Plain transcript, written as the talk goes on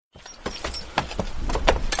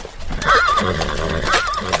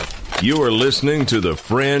You are listening to the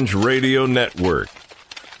Fringe Radio Network.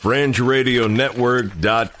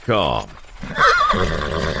 FringeRadioNetwork.com.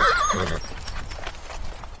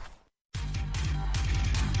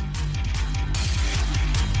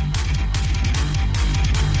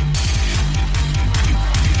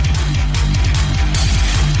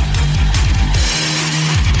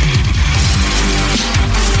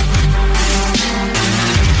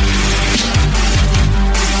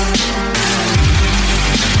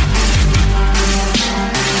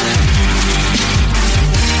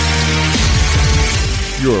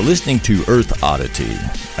 You're listening to Earth Oddity,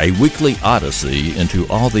 a weekly odyssey into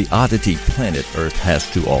all the oddity planet Earth has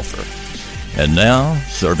to offer. And now,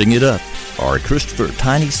 serving it up are Christopher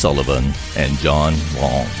Tiny Sullivan and John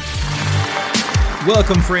Long.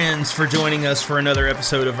 Welcome, friends, for joining us for another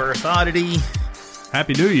episode of Earth Oddity.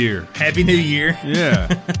 Happy New Year. Happy New Year. Yeah.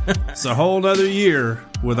 It's a whole other year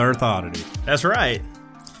with Earth Oddity. That's right.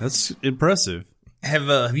 That's impressive.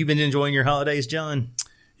 Have you been enjoying your holidays, John?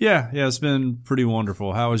 Yeah, it's been pretty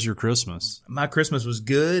wonderful. How was your Christmas? My Christmas was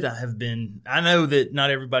good. I know that not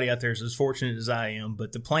everybody out there is as fortunate as I am,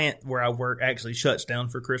 but the plant where I work actually shuts down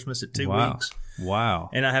for Christmas at 2 weeks. Wow.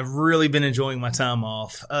 And I have really been enjoying my time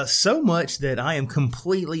off, so much that I am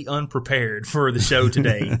completely unprepared for the show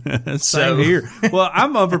today. Same here. Well,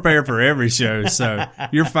 I'm unprepared for every show, so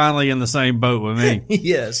you're finally in the same boat with me.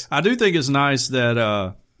 Yes. I do think it's nice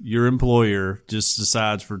that your employer just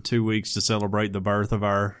decides for 2 weeks to celebrate the birth of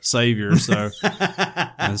our Savior, so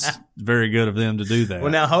it's very good of them to do that.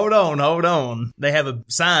 Well, now, hold on. They have a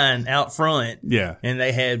sign out front. Yeah. And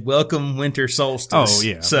they had Welcome Winter Solstice. Oh,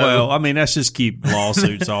 yeah. So, well, I mean, that's just keep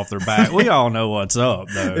lawsuits off their back. We all know what's up,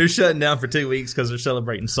 though. They're shutting down for 2 weeks because they're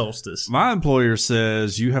celebrating solstice. My employer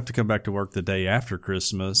says you have to come back to work the day after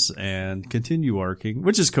Christmas and continue working,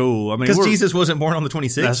 which is cool. I mean, because Jesus wasn't born on the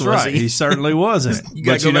 26th, that's was right. he? He certainly wasn't.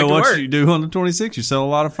 But you know what you do on the 26th? You sell a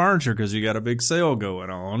lot of furniture because you got a big sale going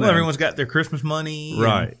on. Well, everyone's got their Christmas money.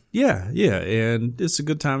 Right. Yeah. And it's a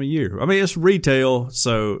good time of year. I mean, it's retail,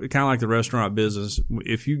 so kind of like the restaurant business.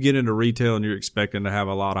 If you get into retail and you're expecting to have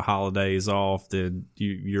a lot of holidays off, then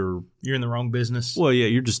you're in the wrong business. Well, yeah,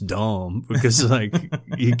 you're just dumb because like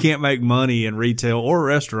you can't make money in retail or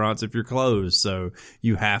restaurants if you're closed. So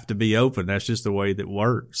you have to be open. That's just the way that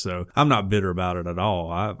works. So I'm not bitter about it at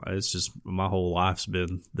all. It's just my whole life's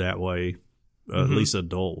been that way, at least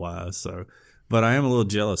adult wise. So, but I am a little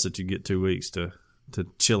jealous that you get 2 weeks to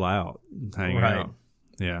chill out and hang out.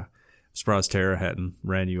 Yeah. I'm surprised Tara hadn't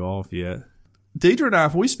ran you off yet. Deidre and I,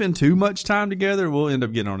 if we spend too much time together, we'll end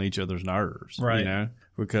up getting on each other's nerves. Right. You know?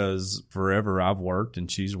 Because forever I've worked and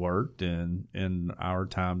she's worked, and in our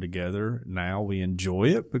time together now we enjoy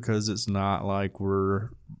it because it's not like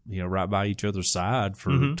we're, right by each other's side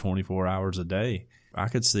for 24 hours a day. I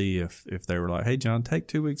could see if they were like, hey, John, take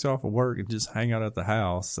 2 weeks off of work and just hang out at the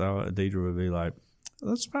house. So Deidre would be like,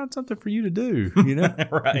 let's find something for you to do,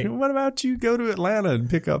 Right. What about you go to Atlanta and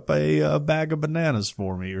pick up a bag of bananas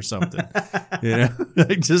for me or something,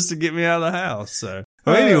 just to get me out of the house. So,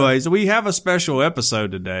 well, anyways, we have a special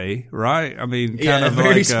episode today, right? I mean, kind of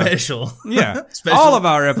very like special. Yeah. Special. All of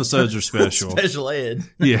our episodes are special. Special ed.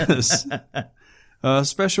 Yes.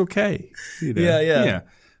 Special K.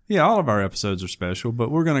 Yeah, all of our episodes are special,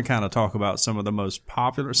 but we're going to kind of talk about some of the most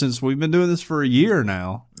popular, since we've been doing this for a year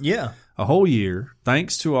now. Yeah. A whole year.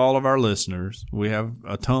 Thanks to all of our listeners. We have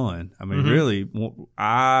a ton. I mean, really,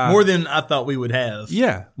 more than I thought we would have.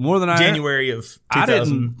 Yeah, more than January of 2000. I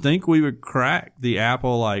didn't think we would crack the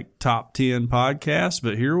Apple, top 10 podcast,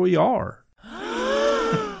 but here we are.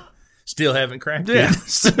 Still haven't cracked it. Yeah,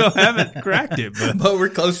 still haven't cracked it. But we're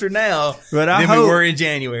closer now than we were in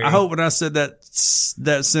January. I hope when I said that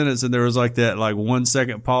sentence and there was that 1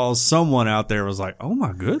 second pause, someone out there was like, oh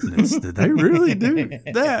my goodness, did they really do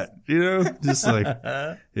that? Just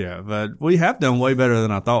yeah, but we have done way better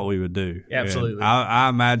than I thought we would do. Absolutely. I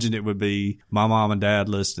imagined it would be my mom and dad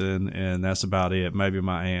listening, and that's about it. Maybe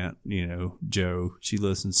my aunt, Jo, she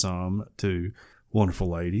listened some too. Wonderful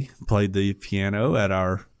lady. Played the piano at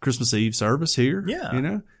our Christmas Eve service here.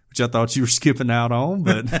 Yeah. Which I thought you were skipping out on,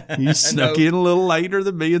 but you snuck in a little later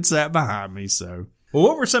than me and sat behind me. So, well,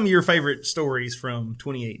 what were some of your favorite stories from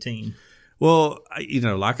 2018? Well,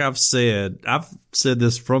 like I've said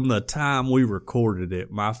this from the time we recorded it.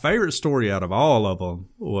 My favorite story out of all of them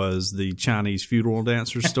was the Chinese funeral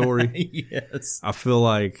dancer story. Yes. I feel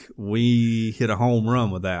like we hit a home run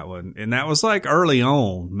with that one. And that was like early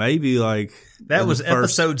on, maybe like. That was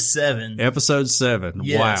episode 7. Episode 7.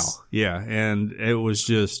 Yes. Wow. Yeah. And it was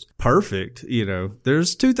just perfect.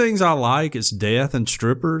 There's 2 things I like. It's death and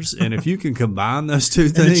strippers. And if you can combine those 2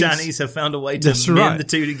 things. The Chinese have found a way to mend the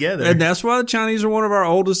 2 together. And that's why the Chinese are one of our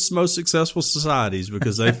oldest, most successful societies,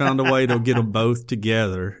 because they found a way to get them both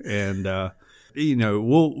together. And,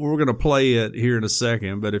 we're going to play it here in a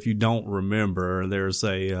second. But if you don't remember, there's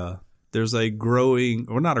a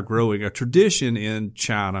tradition in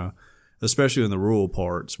China, especially in the rural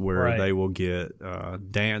parts, where they will get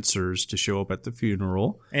dancers to show up at the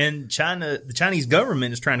funeral. And the Chinese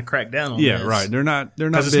government is trying to crack down on this. Yeah, right. They're not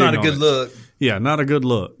because it's not a good look. Yeah, not a good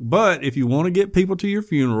look. But if you want to get people to your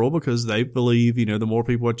funeral, because they believe, the more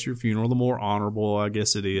people at your funeral, the more honorable, I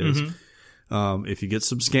guess it is. Mm-hmm. If you get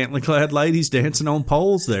some scantily clad ladies dancing on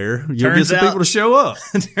poles there, you'll get some people to show up.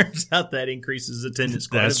 Turns out that increases attendance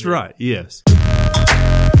quite a bit. That's right. Yes.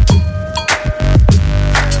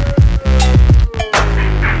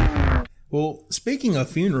 Well, speaking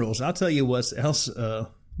of funerals, I'll tell you what else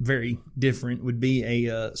very different would be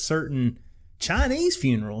a certain Chinese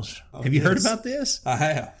funerals. Have you heard about this? I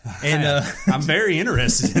have. And I'm very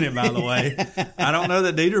interested in it, by the way. I don't know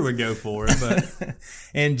that Dieter would go for it, but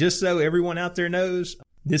and just so everyone out there knows,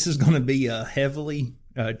 this is going to be a heavily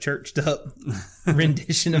churched up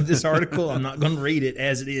rendition of this article. I'm not going to read it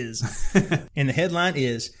as it is. And the headline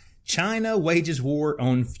is China wages war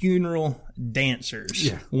on funeral dancers.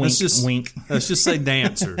 Yeah. Wink, wink. Let's just say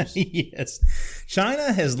dancers. Yes.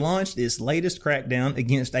 China has launched its latest crackdown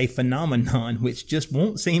against a phenomenon which just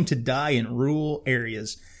won't seem to die in rural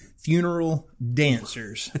areas. Funeral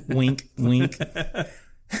dancers. Wink, wink.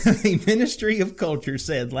 The Ministry of Culture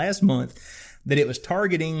said last month that it was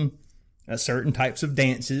targeting certain types of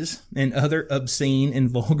dances and other obscene and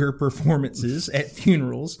vulgar performances at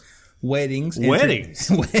funerals, weddings. Weddings.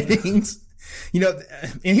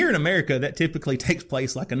 And here in America, that typically takes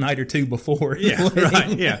place like a night or 2 before. Yeah,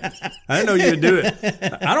 right. Yeah. I didn't know you would do it.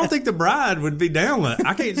 I don't think the bride would be down with it.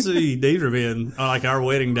 I can't see Dieter being like our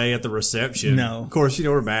wedding day at the reception. No. Of course,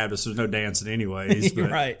 we're Baptists. There's no dancing anyways. But,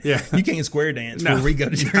 right. Yeah. You can't square dance where we go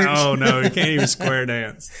to church. Oh, no. You can't even square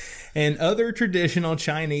dance. And other traditional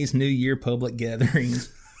Chinese New Year public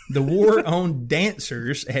gatherings. The war on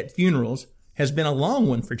dancers at funerals has been a long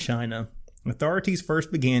one for China. Authorities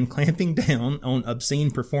first began clamping down on obscene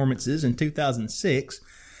performances in 2006.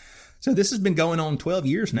 So this has been going on 12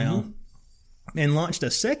 years now. Mm-hmm. And launched a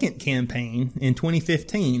second campaign in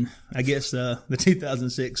 2015. I guess the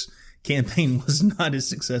 2006 campaign was not as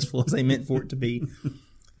successful as they meant for it to be.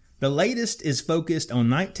 The latest is focused on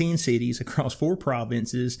 19 cities across 4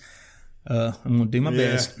 provinces. I'm going to do my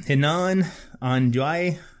best. Henan,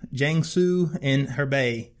 Anhui, Jiangsu, and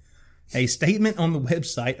Hebei. A statement on the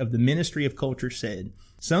website of the Ministry of Culture said,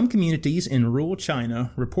 some communities in rural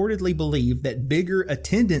China reportedly believe that bigger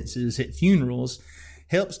attendances at funerals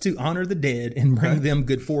helps to honor the dead and bring them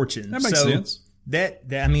good fortune. That makes sense.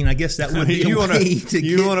 I guess that would be a way to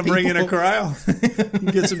you want to bring in a crowd?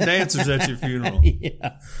 Get some dancers at your funeral.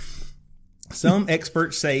 Yeah. Some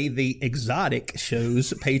experts say the exotic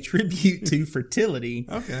shows pay tribute to fertility.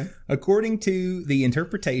 Okay. According to the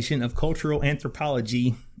interpretation of cultural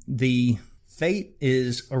anthropology, the fate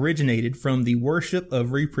is originated from the worship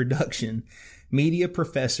of reproduction. Media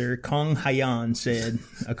professor Kong Haiyan said,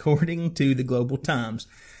 according to the Global Times.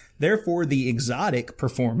 Therefore, the exotic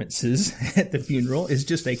performances at the funeral is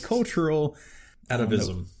just a cultural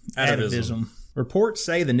atavism. Reports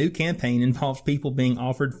say the new campaign involves people being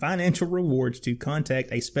offered financial rewards to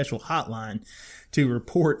contact a special hotline to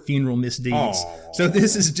report funeral misdeeds. Aww. So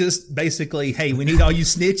this is just basically, hey, we need all you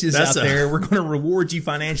snitches out there. We're going to reward you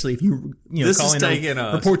financially if you call in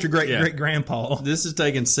report your great grandpa. This is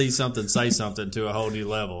taking see something, say something to a whole new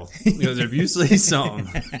level. Because if you see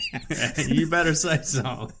something, you better say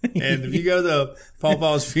something. And if you go to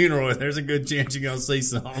Pawpaw's funeral, there's a good chance you're going to see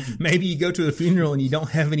something. Maybe you go to a funeral and you don't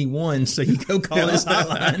have anyone, so you go call this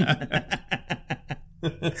hotline.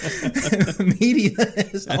 Media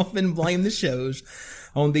has often blamed the shows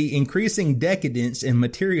on the increasing decadence and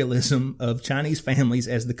materialism of Chinese families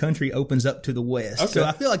as the country opens up to the West. Okay. So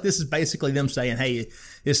I feel like this is basically them saying, hey,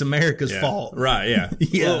 it's America's fault. Right, yeah.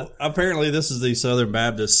 Yeah. Well, apparently this is the Southern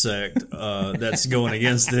Baptist sect that's going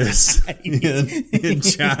against this in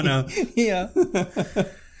China. Yeah.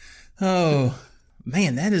 Oh,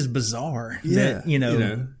 man, that is bizarre. Yeah.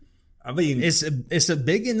 That, I mean, it's a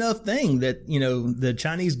big enough thing that, the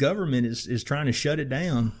Chinese government is trying to shut it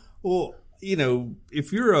down. well,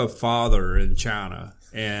 if you're a father in China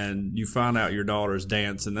and you find out your daughter's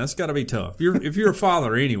dancing, that's got to be tough. If you're a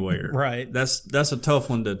father anywhere, Right. That's a tough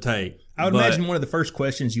one to take. I would imagine one of the first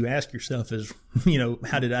questions you ask yourself is,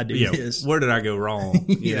 how did I do this? Where did I go wrong?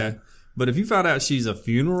 You know? But if you find out she's a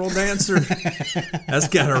funeral dancer, that's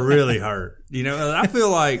got to really hurt. I feel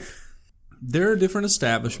like there are different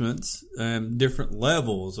establishments and different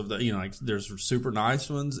levels of the, like there's super nice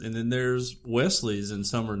ones, and then there's Wesley's in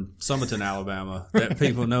Summerton, Alabama that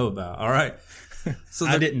people know about. All right. So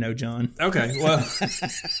I didn't know, John. Okay. Well,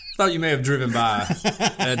 thought you may have driven by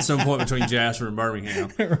at some point between Jasper and Birmingham.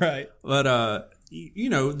 Right. But,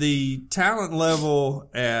 the talent level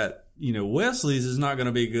at, Wesley's is not going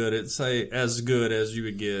to be good at, say, as good as you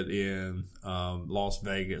would get in Las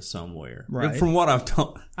Vegas somewhere. Right. From what I've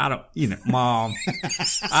told, Mom,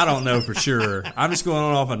 I don't know for sure. I'm just going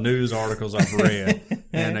off of news articles I've read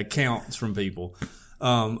and accounts from people.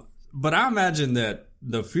 But I imagine that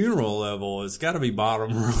the funeral level has got to be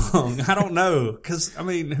bottom rung. I don't know. Because,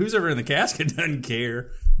 who's ever in the casket doesn't care.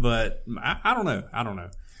 But I don't know. I don't know.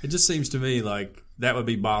 It just seems to me like that would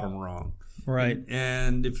be bottom rung. Right.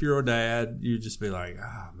 And if you're a dad, you'd just be like,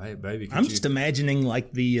 baby, I'm just imagining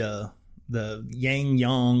like the Yang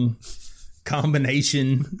Yang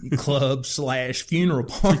combination club / funeral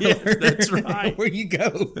parlor. Yeah, that's right. Where you go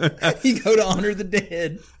to honor the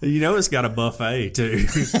dead. It's got a buffet too.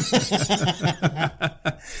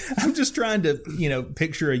 I'm just trying to,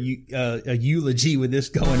 picture a eulogy with this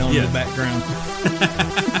going on in the background.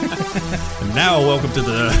 And now welcome to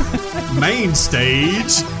the main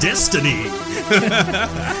stage, Destiny.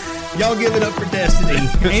 Y'all give it up for Destiny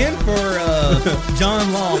and for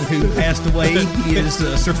John Long, who passed away. He is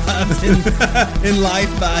survived in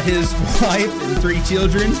life by his wife and 3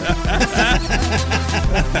 children.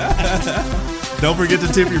 Don't forget to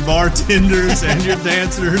tip your bartenders and your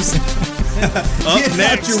dancers. Get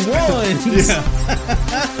next, your ones.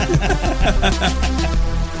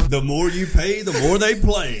 The more you pay, the more they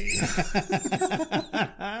play.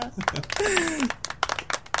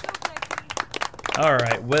 All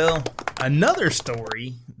right. Well, another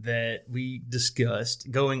story that we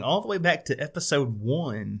discussed going all the way back to episode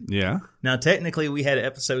 1. Yeah. Now, technically, we had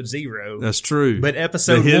episode 0. That's true. But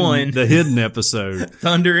episode 1, the hidden episode,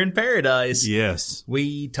 Thunder in Paradise. Yes.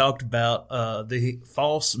 We talked about the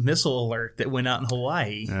false missile alert that went out in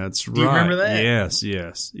Hawaii. That's right. Do you remember that?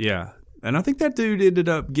 Yes. Yeah. And I think that dude ended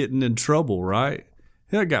up getting in trouble, right?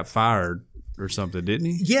 He got fired or something, didn't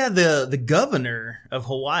he? Yeah, the governor of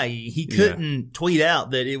Hawaii, he couldn't tweet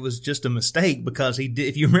out that it was just a mistake because he did.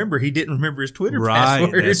 If you remember, he didn't remember his Twitter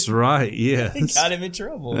password. Right, that's right. Yes, it got him in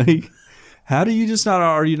trouble. How do you just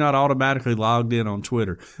are you not automatically logged in on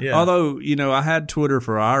Twitter? Yeah. Although, I had Twitter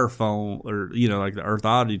for our phone, or like the Earth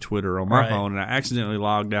Oddity Twitter on my phone, and I accidentally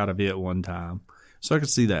logged out of it one time, so I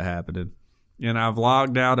could see that happening. And I've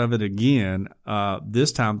logged out of it again,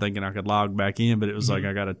 this time thinking I could log back in, but it was like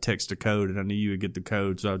I got to text a code, and I knew you would get the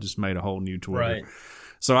code, so I just made a whole new Twitter. Right.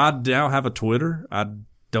 So I now have a Twitter. I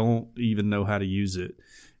don't even know how to use it,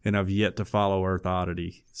 and I've yet to follow Earth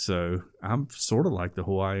Oddity. So I'm sort of like the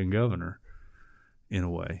Hawaiian governor in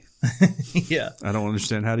a way. Yeah. I don't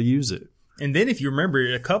understand how to use it. And then if you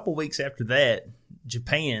remember, a couple weeks after that,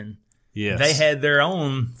 Japan... Yes. They had their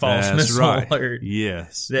own false missile alert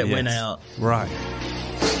that went out. Right.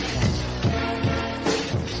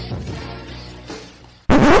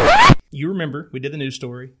 You remember, we did the news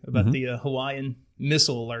story about the Hawaiian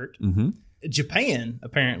missile alert. Mm-hmm. Japan,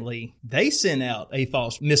 apparently, they sent out a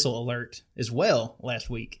false missile alert as well last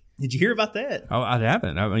week. Did you hear about that? Oh, I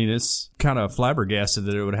haven't. I mean, it's kind of flabbergasted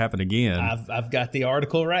that it would happen again. I've got the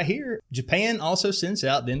article right here. Japan also sends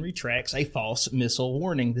out, then retracts a false missile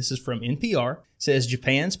warning. This is from NPR. It says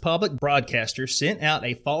Japan's public broadcaster sent out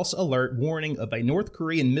a false alert warning of a North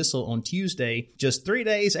Korean missile on Tuesday, just 3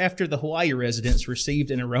 days after the Hawaii residents received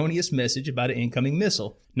an erroneous message about an incoming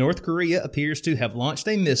missile. North Korea appears to have launched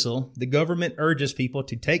a missile. The government urges people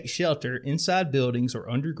to take shelter inside buildings or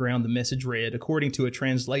underground, the message read, according to a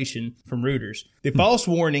translation from Reuters. The false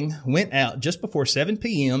warning went out just before 7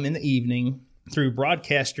 p.m. in the evening through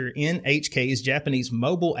broadcaster NHK's Japanese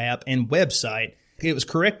mobile app and website. It was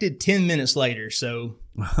corrected 10 minutes later, so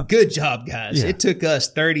good job, guys. Yeah. It took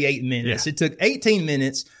us 38 minutes. Yeah. It took 18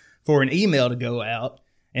 minutes for an email to go out.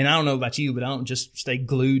 And I don't know about you, but I don't just stay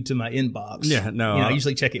glued to my inbox. Yeah, no. I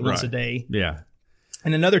usually check it once a day. Yeah.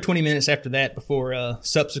 And another 20 minutes after that before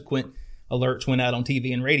subsequent alerts went out on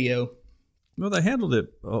TV and radio. Well, they handled it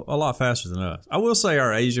a lot faster than us. I will say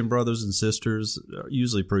our Asian brothers and sisters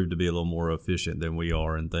usually prove to be a little more efficient than we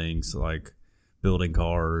are in things like building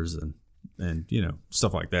cars and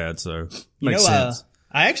stuff like that. So makes sense.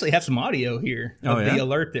 I actually have some audio here of the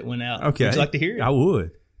alert that went out. Okay. Would you like to hear it? I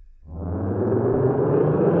would.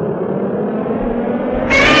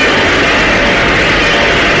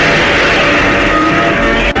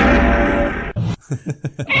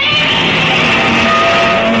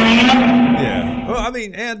 Yeah. Well, I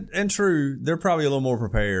mean, and true, they're probably a little more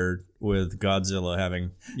prepared with Godzilla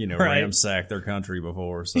having, Right. ransacked their country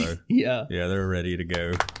before. So Yeah. yeah, they're ready to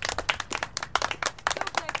go.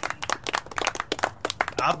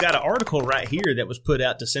 I've got an article right here that was put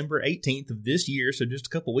out December 18th of this year, so just a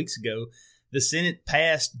couple weeks ago. The Senate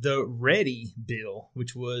passed the READY bill,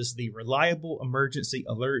 which was the Reliable Emergency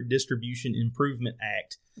Alert Distribution Improvement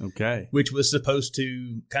Act, Okay. which was supposed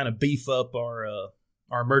to kind of beef up our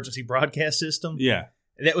emergency broadcast system. Yeah.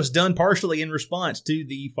 That was done partially in response to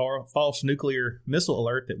the false nuclear missile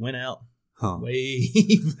alert that went out way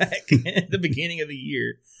back at the beginning of the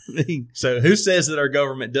year. So who says that our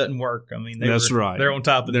government doesn't work? I mean, That's right. They're on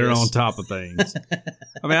top of They're this. on top of things.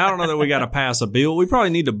 I mean, I don't know that we got to pass a bill. We probably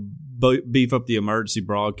need to beef up the emergency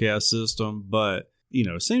broadcast system, but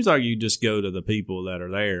it seems like you just go to the people that are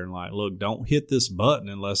there and like, look, don't hit this button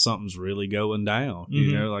unless something's really going down.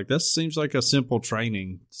 Mm-hmm. Like that seems like a simple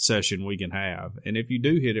training session we can have. And if you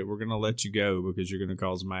do hit it, we're going to let you go because you're going to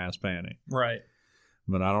cause mass panic. Right.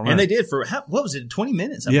 But I don't know. And they did for, what was it, 20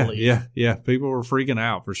 minutes, I believe? Yeah. People were freaking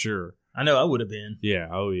out for sure. I know I would have been. Yeah.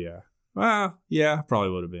 Oh, yeah. Well, yeah, I probably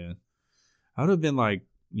would have been. I would have been like,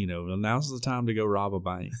 now's the time to go rob a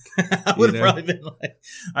bank. I would have probably been like,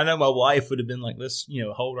 I know my wife would have been like, let's,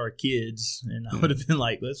 hold our kids. And I would have been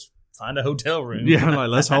like, let's find a hotel room. Yeah, like,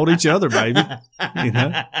 let's hold each other, baby.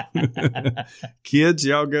 Kids,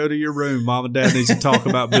 y'all go to your room. Mom and Dad needs to talk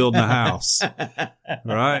about building a house. All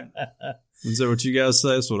right? Is that what you guys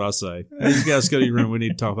say? That's what I say. Hey, you guys go to your room. We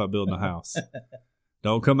need to talk about building a house.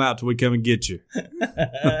 Don't come out till we come and get you.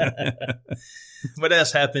 What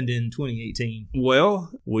else happened in 2018?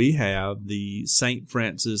 Well, we have the St.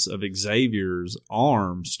 Francis of Xavier's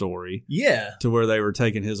arm story. Yeah. To where they were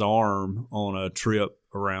taking his arm on a trip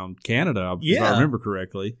around Canada, if I remember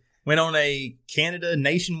correctly. Went on a Canada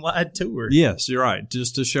nationwide tour. Yes, you're right.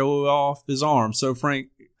 Just to show off his arm. So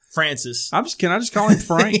Francis. Can I just call him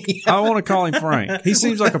Frank? I want to call him Frank. He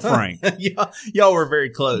seems like a Frank. Y'all were very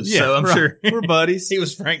close, so I'm sure we're buddies. He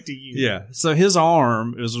was Frank to you. Yeah. So his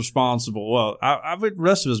arm is responsible. Well, the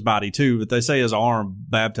rest of his body too, but they say his arm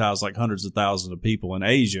baptized like hundreds of thousands of people in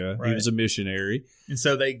Asia. Right. He was a missionary. And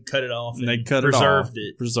so they cut it off. And they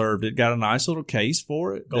preserved it. Got a nice little case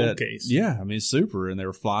for it. Gold case. Yeah. I mean, super. And they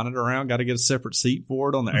were flying it around. Got to get a separate seat for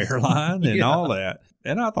it on the airline and all that.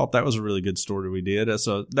 And I thought that was a really good story we did.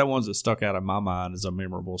 That one's that stuck out in my mind as a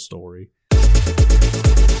memorable story.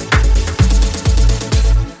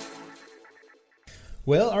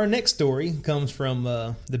 Well, our next story comes from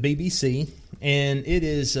the BBC, and it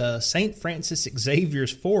is St. Francis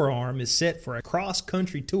Xavier's forearm is set for a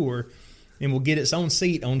cross-country tour and will get its own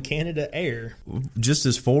seat on Canada Air. Just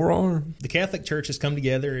his forearm? The Catholic Church has come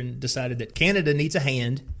together and decided that Canada needs a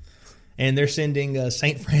hand. And they're sending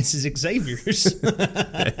St. Francis Xavier's.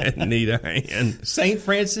 Need a hand. St.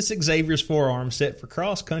 Francis Xavier's forearm set for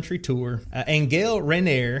cross-country tour. Angel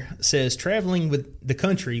Renair says traveling with the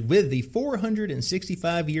country with the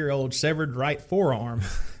 465-year-old severed right forearm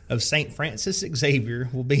of St. Francis Xavier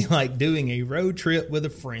will be like doing a road trip with a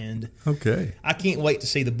friend. Okay. I can't wait to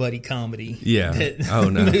see the buddy comedy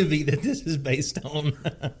movie that this is based on.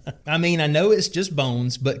 I mean, I know it's just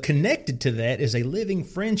bones, but connected to that is a living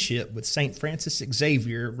friendship with St. Francis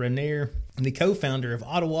Xavier. Renair, the co-founder of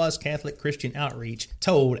Ottawa's Catholic Christian Outreach,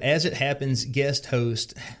 told As It Happens guest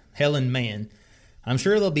host Helen Mann, I'm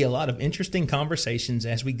sure there'll be a lot of interesting conversations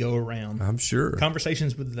as we go around. I'm sure.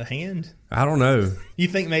 Conversations with the hand? I don't know. You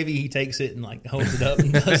think maybe he takes it and like holds it up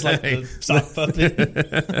and does like the sock puppet?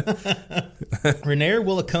 Renair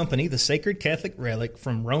will accompany the sacred Catholic relic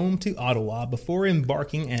from Rome to Ottawa before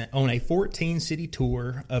embarking on a 14-city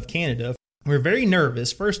tour of Canada. We're very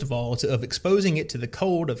nervous, first of all, of exposing it to the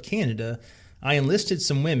cold of Canada. I enlisted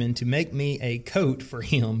some women to make me a coat for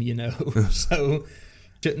him, So...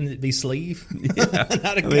 Shouldn't it be sleeve? Yeah.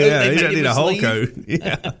 Not a coat. You don't need a whole coat.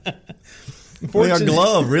 Yeah. A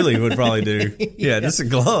glove really would probably do. Yeah, just a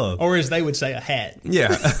glove. Or as they would say, a hat.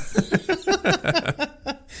 Yeah.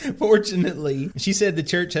 Unfortunately, she said the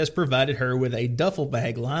church has provided her with a duffel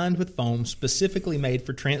bag lined with foam specifically made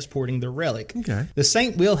for transporting the relic. Okay. The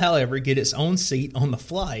saint will, however, get its own seat on the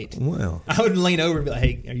flight. Well, I would lean over and be like,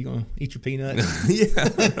 hey, are you going to eat your peanuts? yeah.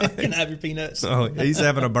 Right. Can I have your peanuts? Oh, he's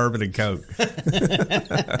having a bourbon and Coke.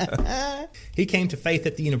 He came to faith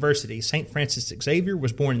at the university. St. Francis Xavier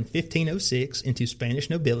was born in 1506 into Spanish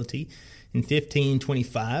nobility. In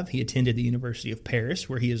 1525, he attended the University of Paris,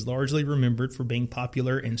 where he is largely remembered for being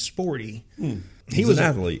popular and sporty. He was an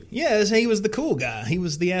athlete. Yes, he was the cool guy. He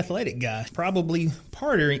was the athletic guy. Probably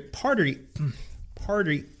party.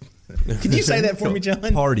 Can you say that for me, John?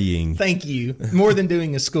 Partying. Thank you. More than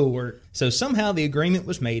doing his schoolwork. So somehow the agreement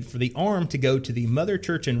was made for the arm to go to the Mother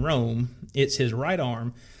Church in Rome. It's his right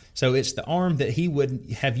arm. So it's the arm that he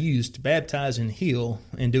would have used to baptize and heal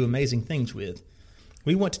and do amazing things with.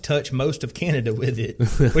 We want to touch most of Canada with it,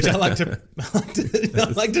 which I like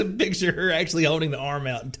to picture her actually holding the arm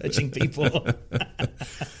out and touching people.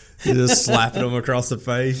 Just slapping them across the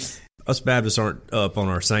face. Us Baptists aren't up on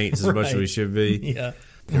our saints as much as we should be. Yeah.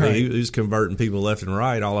 I mean, he was converting people left and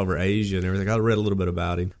right all over Asia and everything. I read a little bit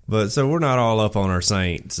about him. But so we're not all up on our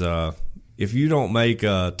saints. If you don't make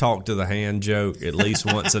a talk to the hand joke at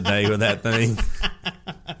least once a day with that thing,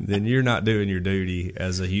 then you're not doing your duty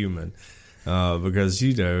as a human. Because,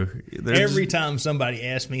 every time somebody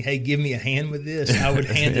asked me, hey, give me a hand with this, I would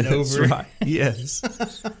hand it over. That's right. Yes.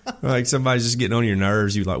 Like somebody's just getting on your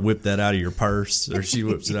nerves, you like whip that out of your purse, or she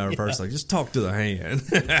whips it out of her purse, like just talk to the hand.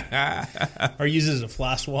 Or use it as a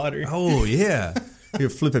fly swatter. Oh, yeah. You're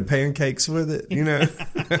flipping pancakes with it,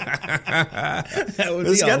 That would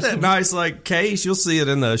It's be got awesome. that nice like case. You'll see it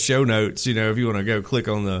in the show notes, if you want to go click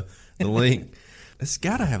on the link. It's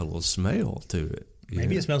got to have a little smell to it.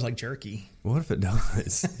 Maybe it smells like jerky. What if it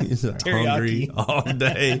does? He's Teriyaki. hungry all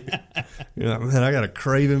day. Man, I got a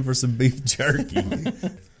craving for some beef jerky.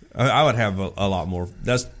 I would have a lot more.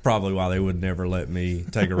 That's probably why they would never let me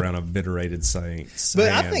take around a biterated saint's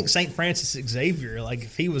But hand. I think St. Francis Xavier, like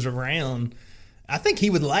if he was around, I think he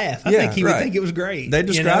would laugh. I Yeah, think he would right. think it was great. They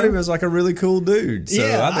described him as like a really cool dude. So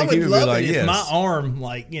I think would he would love be like, it if yes. my arm,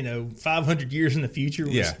 500 years in the future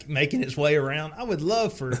was making its way around. I would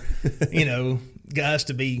love for, guys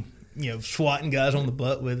to be, swatting guys on the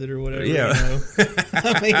butt with it or whatever. Yeah.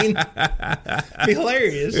 I mean, be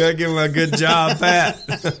hilarious. Yeah, give him a good job, Pat.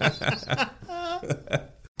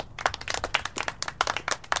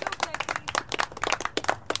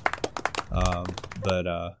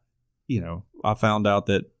 I found out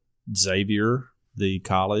that Xavier, the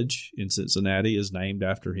college in Cincinnati, is named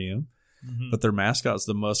after him. Mm-hmm. But their mascot's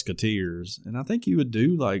the Musketeers. And I think you would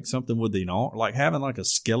do like something with the arm, like having like a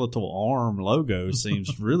skeletal arm logo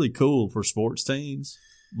seems really cool for sports teams.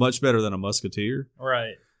 Much better than a Musketeer.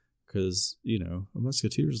 Right. Because, a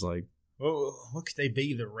Musketeer's like, well, what could they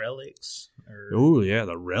be? The relics? Oh, yeah,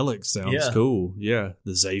 the relics sounds Yeah. cool. Yeah,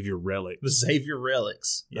 the Xavier relics. The Xavier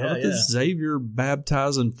relics. How about the Xavier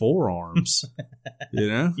baptizing forearms?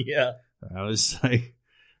 Yeah. I was like,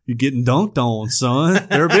 you're getting dunked on, son.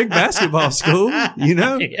 They're a big basketball school, Yeah.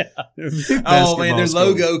 They're a big Oh, basketball man, their school.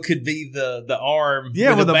 logo could be the arm Yeah,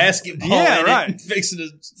 with with a a- basketball yeah, in right. it, fixing to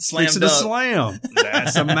slam Fixing to dunk. slam.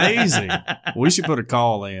 That's amazing. We should put a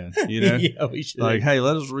call in, Yeah, we should. Like, hey,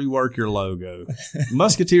 let us rework your logo.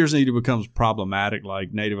 Musketeers need to become problematic,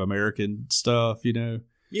 like Native American stuff, Yeah,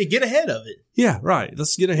 get ahead of it. Yeah, right.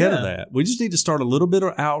 Let's get ahead of Yeah. that. We just need to start a little bit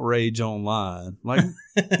of outrage online, like,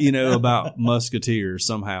 about musketeers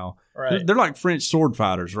somehow. Right. They're like French sword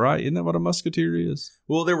fighters, right? Isn't that what a musketeer is?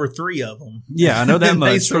 Well, there were 3 of them. Yeah, I know that They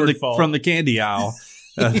much sword fought. from the candy aisle.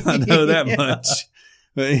 I know that Yeah. much.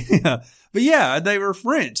 But yeah, they were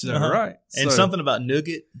French, though, right? And So- something about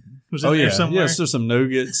nougat was in Oh there yeah, somewhere. yes. There's some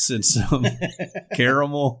nougats and some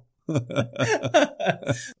caramel.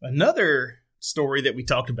 Another story that we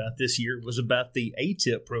talked about this year was about the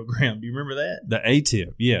ATIP program. Do you remember that? The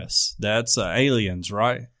ATIP, yes, that's aliens,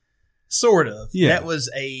 right? Sort of. Yeah. That was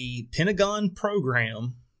a Pentagon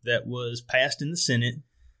program that was passed in the Senate.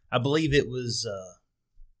 I believe it was,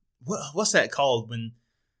 what's that called when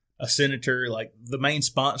a senator, like the main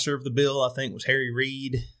sponsor of the bill, I think was Harry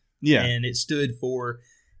Reid. Yeah. And it stood for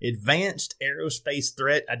Advanced Aerospace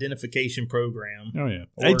Threat Identification Program. Oh yeah,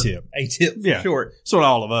 Or ATIP. ATIP for Yeah. short. That's what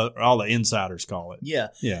all the insiders call it. Yeah.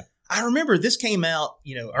 Yeah. I remember this came out,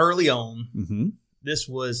 early on. Mm-hmm. This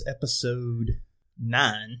was episode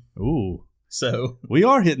 9. Ooh, So we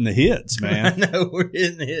are hitting the hits, I man. know we're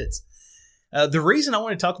hitting the hits. The reason I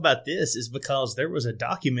want to talk about this is because there was a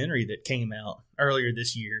documentary that came out earlier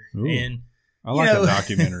this year. Ooh. And I like a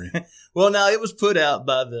documentary. well, no, it was put out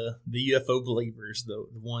by the UFO believers, the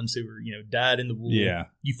ones who were, died in the war, Yeah.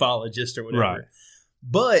 ufologists or whatever. Right.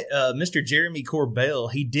 But Mr. Jeremy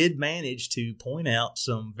Corbell, he did manage to point out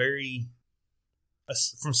some very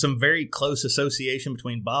close association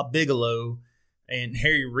between Bob Bigelow and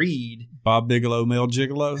Harry Reid. Bob Bigelow, Mel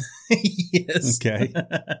Gigolo? Yes. Okay.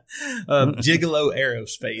 Gigolo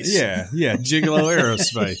Aerospace. Yeah, Gigolo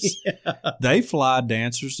Aerospace. Yeah. They fly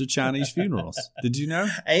dancers to Chinese funerals. Did you know?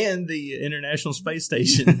 And the International Space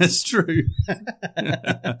Station. That's true.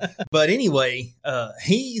 But anyway,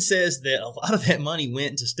 he says that a lot of that money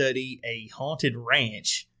went to study a haunted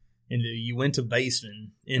ranch in the Uinta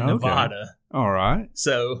Basin in Nevada. All right.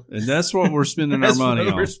 So, and that's what we're spending our money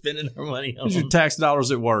on. We're spending our money on. These are tax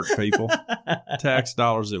dollars at work, people. Tax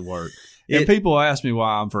dollars at work. And people ask me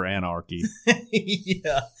why I'm for anarchy.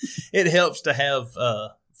 Yeah. It helps to have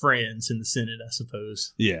friends in the Senate, I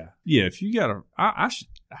suppose. Yeah. Yeah. If you got I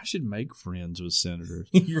should make friends with senators.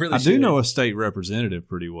 You really should. I do know a state representative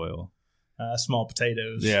pretty well. Small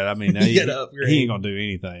potatoes. Yeah. I mean, he ain't going to do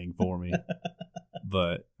anything for me.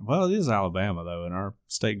 But, well, it is Alabama, though, and our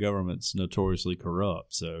state government's notoriously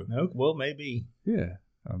corrupt. So, well, maybe. Yeah.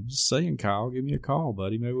 I'm just saying, Kyle, give me a call,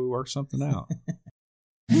 buddy. Maybe we work something out.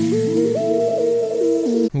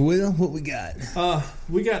 Well, what we got?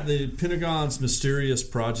 We got the Pentagon's mysterious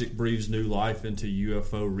project breathes new life into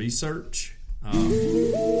UFO research.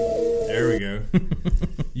 There we go.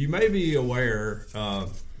 You may be aware,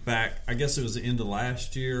 back, I guess it was the end of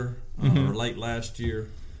last year or late last year,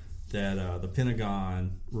 that the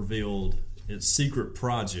Pentagon revealed its secret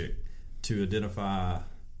project to identify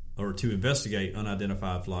or to investigate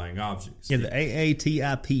unidentified flying objects. Yeah, the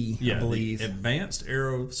AATIP, I believe. The Advanced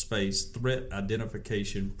Aerospace Threat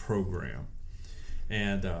Identification Program.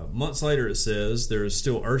 And months later it says this is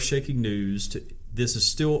still earth-shaking news to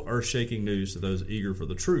those eager for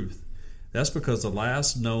the truth. That's because the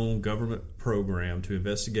last known government program to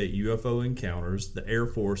investigate UFO encounters, the Air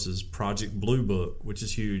Force's Project Blue Book, which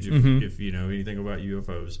is huge if you know anything about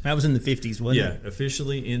UFOs. That was in the 50s, wasn't it? Yeah,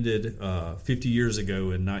 officially ended 50 years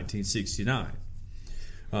ago in 1969.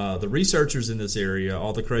 The researchers in this area,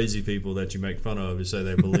 all the crazy people that you make fun of who say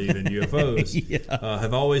they believe in UFOs,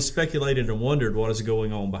 have always speculated and wondered what is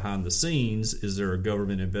going on behind the scenes. Is there a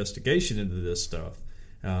government investigation into this stuff?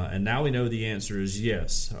 And now we know the answer is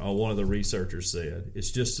yes, one of the researchers said. It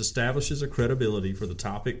just establishes a credibility for the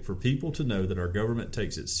topic for people to know that our government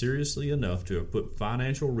takes it seriously enough to have put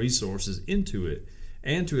financial resources into it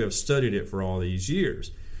and to have studied it for all these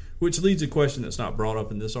years. Which leads to a question that's not brought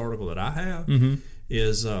up in this article that I have,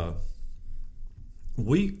 is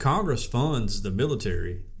Congress funds the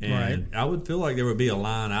military, and I would feel like there would be a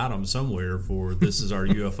line item somewhere for this is our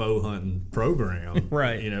UFO hunting program.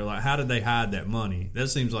 Right. You know, like how did they hide that money? That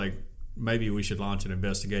seems like maybe we should launch an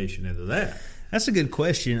investigation into that. That's a good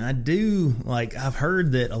question. I've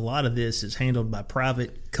heard that a lot of this is handled by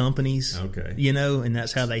private companies. Okay. You know, and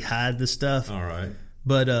that's how they hide the stuff. All right.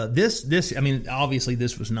 But this, I mean, obviously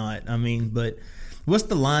this was not. I mean, but what's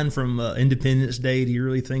the line from Independence Day? Do you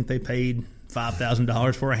really think they paid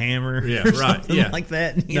 $5,000 for a hammer? Yeah, right. Yeah, like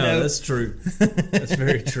that. You know? That's true. That's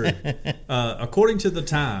very true. According to the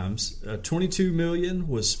Times, $22 million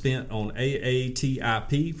was spent on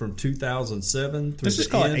AATIP from 2007 through Let's just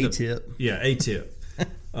call it ATIP.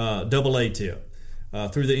 ATIP, double ATIP,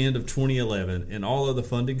 through the end of 2011, and all of the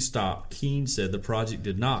funding stopped. Keene said the project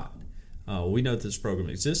did not. We know that this program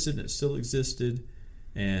existed and it still existed,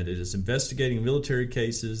 and it is investigating military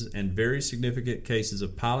cases and very significant cases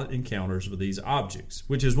of pilot encounters with these objects,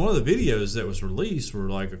 which is one of the videos that was released were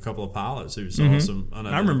like a couple of pilots who saw some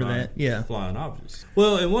unidentified flying objects.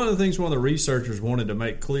 Well, and one of the things one of the researchers wanted to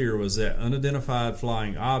make clear was that unidentified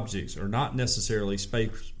flying objects are not necessarily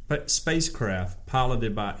spacecraft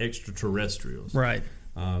piloted by extraterrestrials. Right.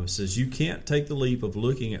 It says you can't take the leap of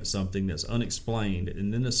looking at something that's unexplained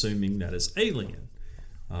and then assuming that it's alien.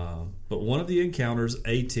 But one of the encounters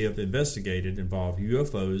ATIP investigated involved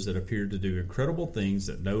UFOs that appeared to do incredible things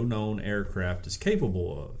that no known aircraft is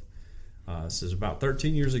capable of. It says about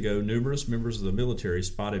 13 years ago, numerous members of the military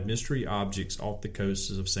spotted mystery objects off the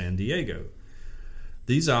coasts of San Diego.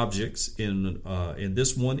 These objects, in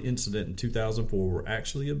this one incident in 2004, were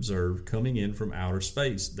actually observed coming in from outer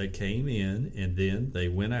space. They came in and then they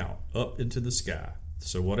went out, up into the sky.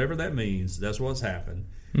 So whatever that means, that's what's happened.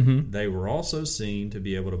 They were also seen to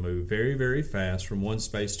be able to move very, very fast from one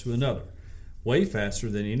space to another, way faster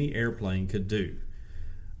than any airplane could do.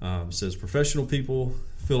 Says professional people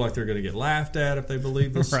feel like they're going to get laughed at if they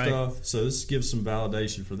believe this stuff, so this gives some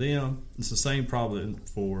validation for them. It's the same problem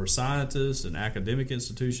for scientists and academic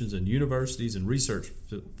institutions and universities and research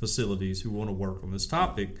facilities who want to work on this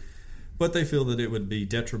topic, but they feel that it would be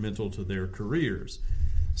detrimental to their careers.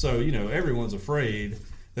 So, you know, everyone's afraid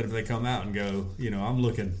that if they come out and go, I'm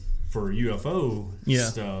looking for UFO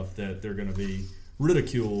stuff, that they're going to be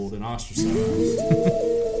ridiculed and ostracized.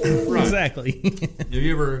 Right. Exactly. Have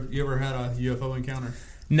you ever had a UFO encounter?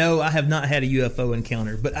 No, I have not had a UFO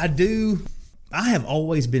encounter, but I have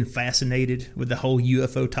always been fascinated with the whole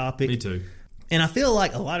UFO topic. Me too. And I feel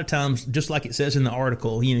like a lot of times, just like it says in the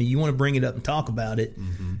article, you want to bring it up and talk about it,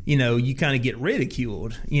 you kind of get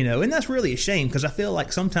ridiculed, and that's really a shame, because I feel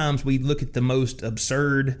like sometimes we look at the most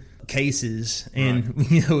absurd cases and,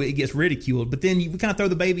 it gets ridiculed. But then we kind of throw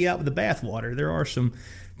the baby out with the bathwater. There are some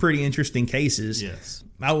pretty interesting cases. Yes.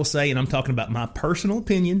 I will say, and I'm talking about my personal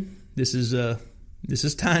opinion, this is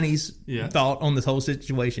Tiny's thought on this whole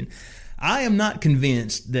situation. I am not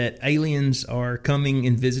convinced that aliens are coming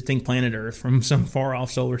and visiting planet Earth from some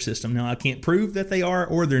far-off solar system. Now, I can't prove that they are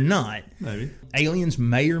or they're not. Maybe. Aliens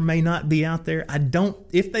may or may not be out there.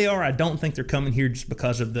 If they are, I don't think they're coming here just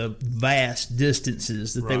because of the vast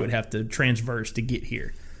distances that they would have to transverse to get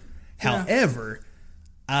here. Yeah. However,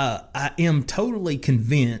 I am totally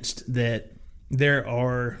convinced that there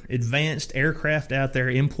are advanced aircraft out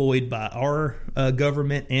there employed by our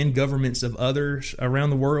government and governments of others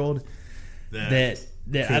around the world that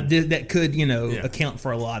could account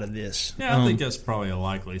for a lot of this. Yeah, I think that's probably a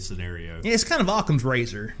likely scenario. Yeah, it's kind of Occam's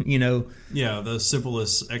razor, Yeah, the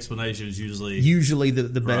simplest explanation is usually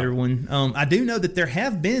the better one. I do know that there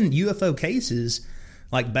have been UFO cases,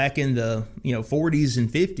 like back in the 40s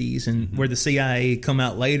and 50s, and where the CIA come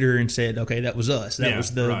out later and said, okay, that was us. That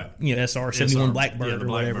was the SR-71 Blackbird or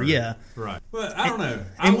whatever. Yeah, right. Well, I don't know.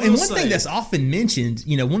 And one thing that's often mentioned,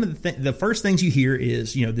 one of the first things you hear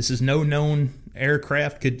is, this is no known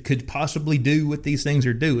aircraft could possibly do what these things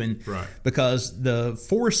are doing, right? Because the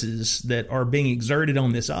forces that are being exerted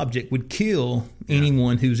on this object would kill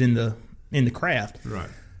anyone who's in the craft, right?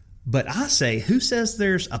 But I say, who says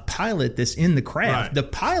there's a pilot that's in the craft? Right. The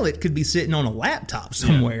pilot could be sitting on a laptop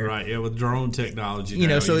somewhere. Yeah, right, yeah, with drone technology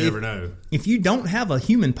now, so you never know. If you don't have a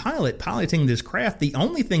human pilot piloting this craft, the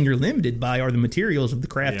only thing you're limited by are the materials of the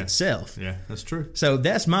craft itself. Yeah, that's true. So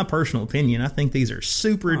that's my personal opinion. I think these are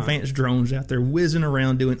super advanced drones out there whizzing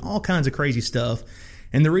around doing all kinds of crazy stuff.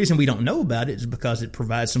 And the reason we don't know about it is because it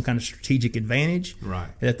provides some kind of strategic advantage. Right.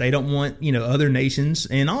 That they don't want, other nations.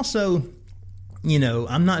 And also,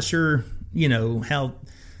 I'm not sure, how.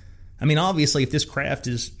 I mean, obviously, if this craft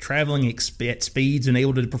is traveling at speeds and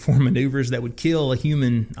able to perform maneuvers that would kill a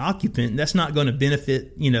human occupant, that's not going to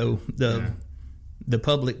benefit, the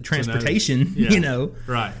public transportation,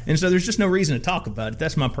 Right. And so there's just no reason to talk about it.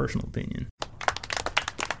 That's my personal opinion.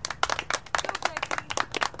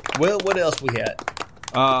 Well, what else we had?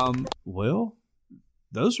 Well,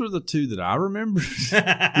 those were the two that I remember.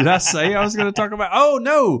 Did I say I was going to talk about? Oh,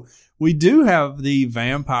 no. We do have the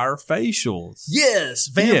vampire facials. Yes,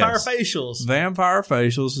 vampire facials. Vampire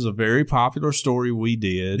facials is a very popular story we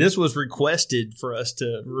did. This was requested for us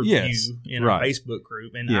to review in our Facebook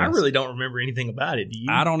group, and I really don't remember anything about it. Do you?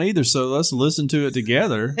 I don't either, so let's listen to it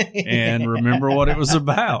together and remember what it was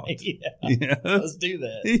about. Yeah. Let's do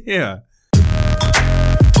that. Yeah.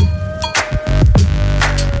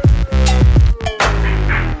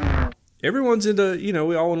 Everyone's into,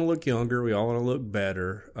 we all want to look younger. We all want to look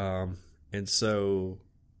better. And so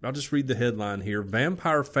I'll just read the headline here.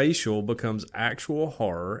 Vampire facial becomes actual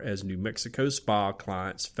horror as New Mexico spa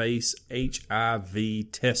clients face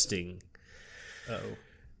HIV testing.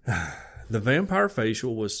 Uh-oh. The vampire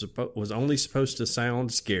facial was only supposed to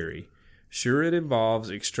sound scary. Sure, it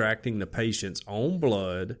involves extracting the patient's own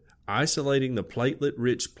blood, isolating the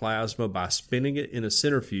platelet-rich plasma by spinning it in a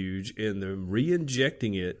centrifuge and then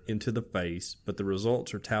re-injecting it into the face, but the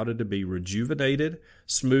results are touted to be rejuvenated,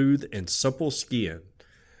 smooth, and supple skin.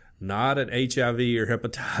 Not an HIV or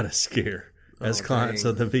hepatitis scare, as clients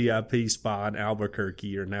of the VIP spa in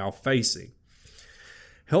Albuquerque are now facing.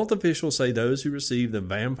 Health officials say those who receive the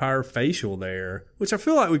vampire facial there, which I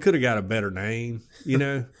feel like we could have got a better name,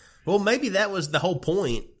 Well, maybe that was the whole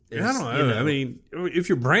point. I don't know. I mean, if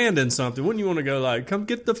you're branding something, wouldn't you want to go like, come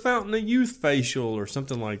get the Fountain of Youth facial or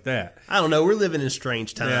something like that? I don't know. We're living in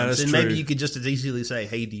strange times. Yeah, that's and true. Maybe you could just as easily say,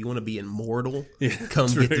 hey, do you want to be immortal? Come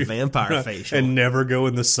get the vampire facial. And never go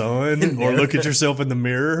in the sun or look at yourself in the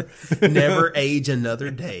mirror. Never age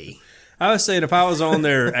another day. I was saying if I was on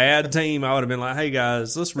their ad team, I would have been like, hey,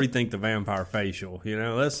 guys, let's rethink the vampire facial.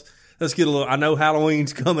 Let's get a little. I know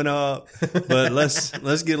Halloween's coming up, but let's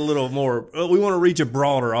get a little more. We want to reach a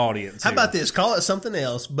broader audience. How about this? Call it something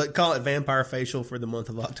else, but call it vampire facial for the month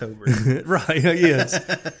of October. Right? Yes.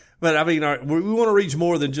 But I mean, we want to reach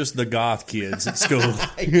more than just the goth kids at school.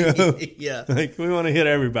 Yeah. Like we want to hit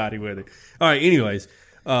everybody with it. All right. Anyways,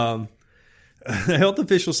 Health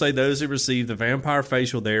officials say those who receive the vampire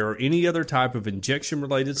facial there or any other type of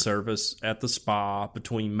injection-related service at the spa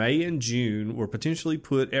between May and June were potentially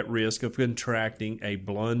put at risk of contracting a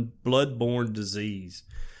blood-borne disease.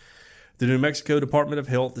 The New Mexico Department of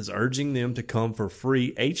Health is urging them to come for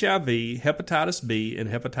free HIV, hepatitis B, and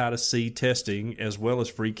hepatitis C testing, as well as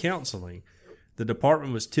free counseling. The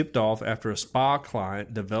department was tipped off after a spa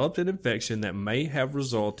client developed an infection that may have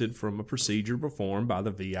resulted from a procedure performed by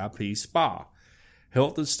the VIP spa.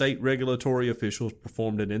 Health and state regulatory officials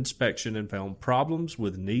performed an inspection and found problems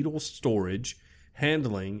with needle storage,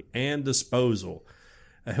 handling, and disposal.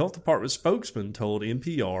 A health department spokesman told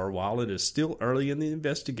NPR while it is still early in the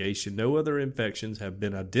investigation, no other infections have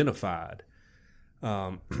been identified.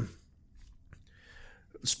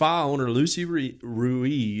 Spa owner Lucy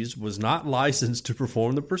Ruiz was not licensed to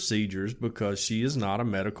perform the procedures because she is not a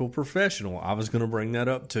medical professional. I was going to bring that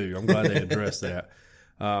up too. I'm glad they addressed that.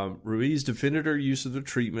 Ruiz defended her use of the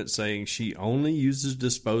treatment, saying she only uses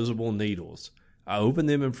disposable needles. I open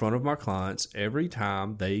them in front of my clients every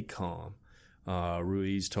time they come.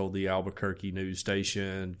 Ruiz told the Albuquerque news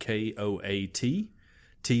station KOAT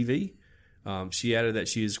TV. She added that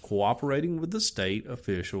she is cooperating with the state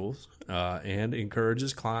officials and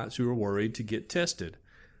encourages clients who are worried to get tested.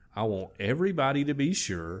 I want everybody to be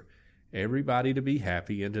sure, everybody to be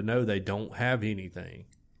happy, and to know they don't have anything.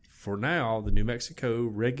 For now, the New Mexico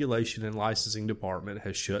Regulation and Licensing Department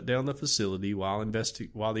has shut down the facility while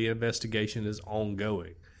the investigation is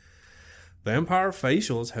ongoing. Vampire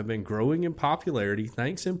facials have been growing in popularity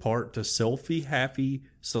thanks in part to selfie-happy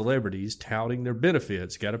celebrities touting their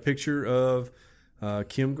benefits. Got a picture of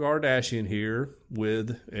Kim Kardashian here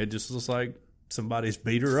with, it just looks like somebody's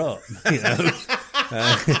beat her up. You know?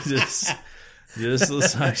 Just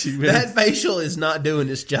looks like she's been... That facial is not doing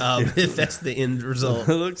its job if that's the end result.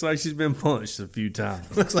 It looks like she's been punched a few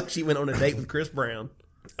times. Looks like she went on a date with Chris Brown.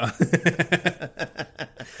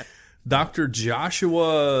 Dr.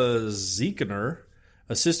 Joshua Ziekener,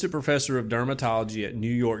 assistant professor of dermatology at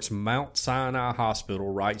New York's Mount Sinai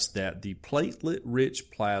Hospital, writes that the platelet-rich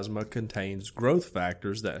plasma contains growth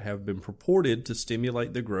factors that have been purported to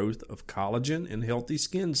stimulate the growth of collagen and healthy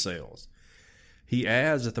skin cells. He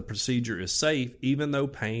adds that the procedure is safe even though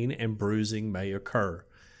pain and bruising may occur.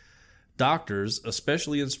 Doctors,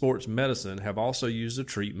 especially in sports medicine, have also used a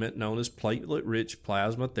treatment known as platelet-rich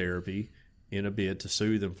plasma therapy in a bid to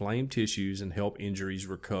soothe inflamed tissues and help injuries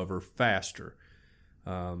recover faster.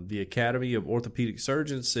 The Academy of Orthopedic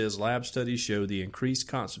Surgeons says lab studies show the increased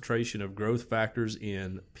concentration of growth factors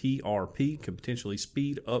in PRP can potentially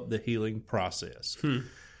speed up the healing process.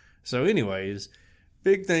 So anyways,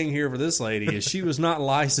 big thing here for this lady is she was not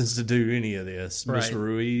licensed to do any of this, right. Miss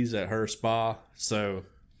Ruiz at her spa. So,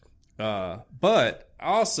 but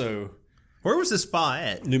also... Where was the spa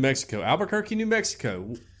at? New Mexico. Albuquerque, New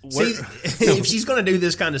Mexico. See, if she's going to do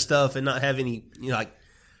this kind of stuff and not have any, like,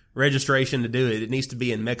 registration to do it, it needs to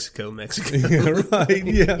be in Mexico. Yeah, right,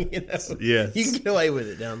 yeah. Yes. You can get away with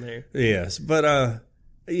it down there. Yes, but,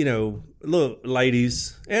 look,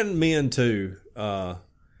 ladies, and men too, look,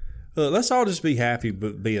 let's all just be happy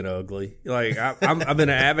being ugly. Like, I've been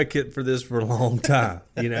an advocate for this for a long time,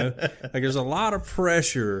 Like, there's a lot of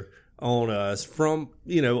pressure on us from,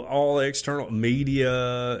 all external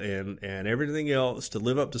media and everything else to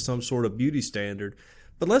live up to some sort of beauty standard.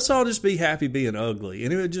 But let's all just be happy being ugly.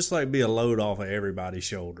 And it would just like be a load off of everybody's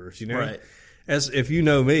shoulders, Right. As if you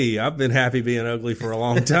know me, I've been happy being ugly for a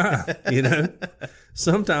long time,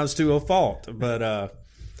 sometimes to a fault. But,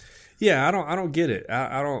 yeah, I don't get it.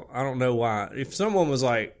 I don't know why. If someone was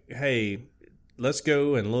like, hey, let's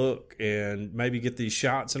go and look and maybe get these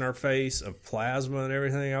shots in our face of plasma and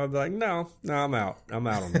everything, I would be like, no, I'm out. I'm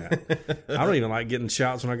out on that. I don't even like getting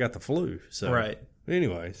shots when I got the flu. So, right.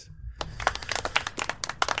 Anyways.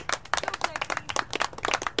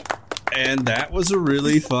 And that was a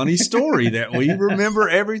really funny story that we remember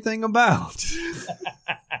everything about.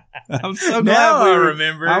 I'm so glad I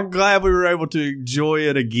remember. I'm glad we were able to enjoy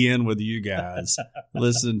it again with you guys.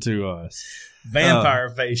 Listen to us. Vampire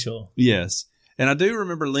facial. Yes. And I do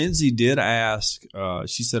remember Lindsay did ask,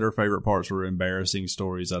 she said her favorite parts were embarrassing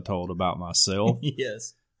stories I told about myself.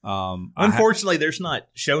 Yes. Unfortunately, there's not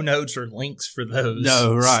show notes or links for those.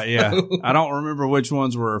 No, right, yeah. I don't remember which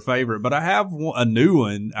ones were her favorite, but I have a new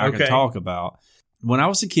one I can talk about. When I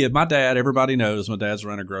was a kid, my dad, everybody knows my dad's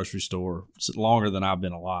run a grocery store longer than I've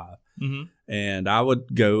been alive. Mm-hmm. And I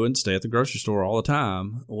would go and stay at the grocery store all the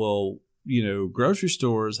time. Well, grocery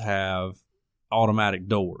stores have automatic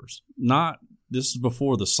doors. This is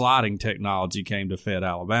before the sliding technology came to Fed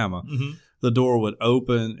Alabama. Mm-hmm. The door would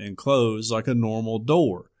open and close like a normal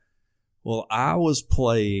door. Well, I was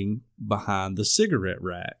playing behind the cigarette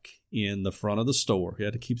rack in the front of the store. You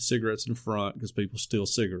had to keep cigarettes in front because people steal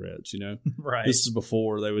cigarettes, you know? Right. This is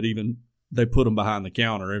before they put them behind the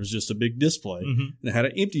counter. It was just a big display. Mm-hmm. And it had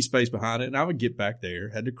an empty space behind it, and I would get back there,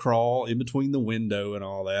 had to crawl in between the window and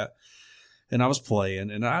all that. And I was playing,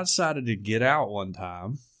 and I decided to get out one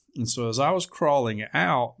time. And so as I was crawling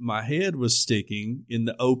out, my head was sticking in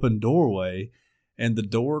the open doorway, and the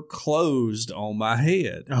door closed on my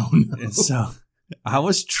head. Oh, no. And so I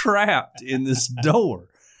was trapped in this door.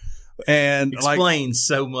 And Explains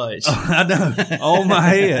so much. I know, on my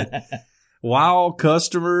head. While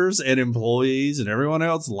customers and employees and everyone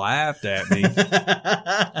else laughed at me.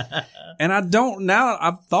 And I've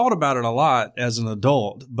thought about it a lot as an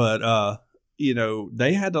adult, but,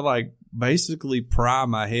 they had to basically pry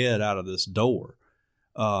my head out of this door.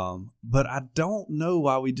 But I don't know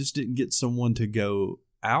why we just didn't get someone to go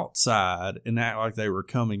outside and act like they were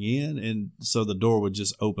coming in, and so the door would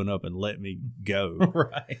just open up and let me go.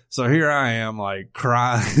 Right. So here I am,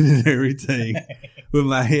 crying and everything with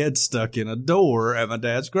my head stuck in a door at my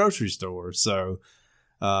dad's grocery store. So,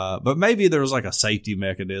 but maybe there was a safety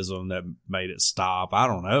mechanism that made it stop. I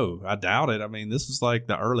don't know. I doubt it. I mean, this was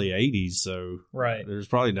the early 80s, so right. There's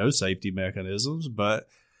probably no safety mechanisms, but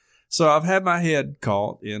so I've had my head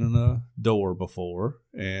caught in a door before,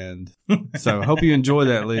 and so I hope you enjoy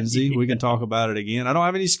that, Lindsay. Yeah. We can talk about it again. I don't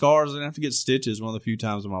have any scars. I didn't have to get stitches. One of the few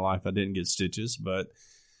times in my life I didn't get stitches, but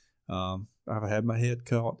I've had my head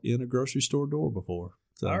caught in a grocery store door before.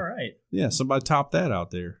 So, all right. Yeah, somebody top that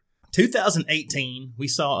out there. 2018, we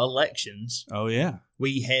saw elections. Oh, yeah.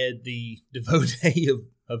 We had the devotee of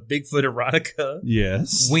Bigfoot erotica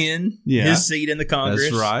win his seat in the Congress.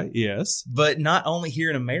 That's right, yes. But not only here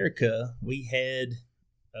in America, we had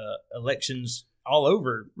elections all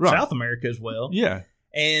over South America as well. Yeah.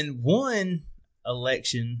 And one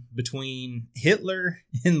election between Hitler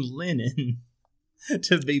and Lenin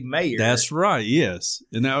to be mayor. That's right, yes.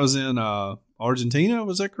 And that was in Argentina,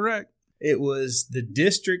 was that correct? It was the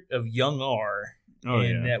district of Yungar,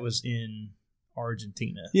 and that was in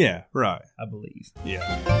Argentina. Yeah, right. I believe.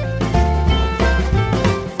 Yeah.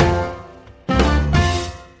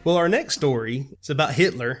 Well, our next story is about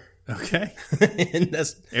Hitler. Okay. And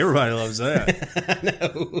everybody loves that. I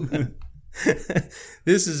know.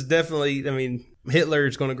 This is definitely, Hitler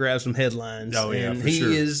is going to grab some headlines. Oh, yeah, and for he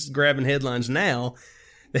sure. is grabbing headlines now.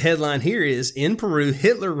 The headline here is, in Peru,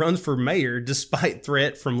 Hitler runs for mayor despite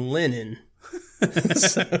threat from Lenin.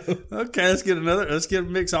 Okay, let's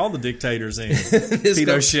mix all the dictators in.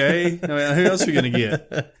 Pinochet. Who else are we going to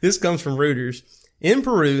get? This comes from Reuters. In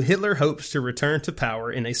Peru, Hitler hopes to return to power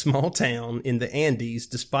in a small town in the Andes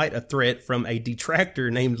despite a threat from a detractor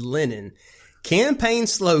named Lenin. Campaign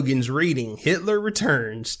slogans reading, Hitler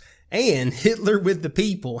returns, and Hitler with the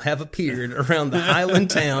people have appeared around the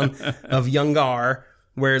highland town of Yungar,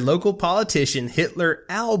 where local politician Hitler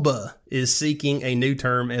Alba is seeking a new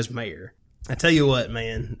term as mayor. I tell you what,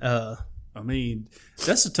 man.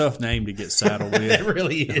 That's a tough name to get saddled with. It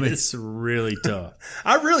really is. It's really tough.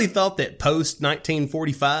 I really thought that post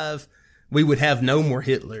 1945, we would have no more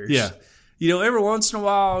Hitlers. Yeah. Every once in a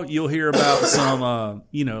while, you'll hear about some,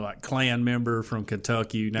 Klan member from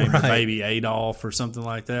Kentucky named Baby Adolf or something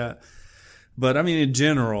like that. But in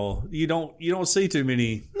general, you don't see too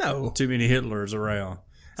many Hitlers around.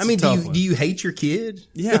 Do you hate your kid?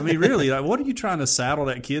 Yeah, really, what are you trying to saddle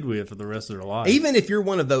that kid with for the rest of their life? Even if you're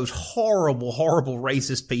one of those horrible, horrible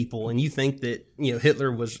racist people, and you think that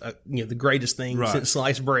Hitler was the greatest thing since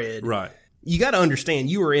sliced bread, right? You got to understand,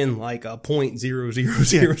 you are in a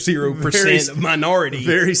 0.0000% minority.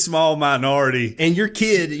 Very small minority. And your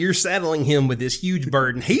kid, you're saddling him with this huge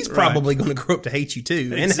burden. He's probably going to grow up to hate you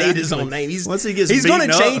too and hate his own name. He's going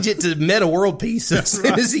to change it to Meta World Peace as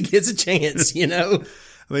soon as he gets a chance,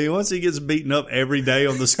 once he gets beaten up every day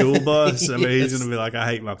on the school bus, he's going to be like, I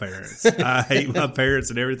hate my parents. I hate my parents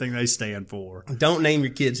and everything they stand for. Don't name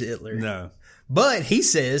your kids Hitler. No. But he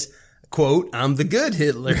says, quote, I'm the good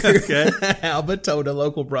Hitler. Okay. Alba told a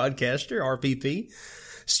local broadcaster, RPP.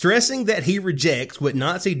 Stressing that he rejects what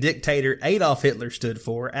Nazi dictator Adolf Hitler stood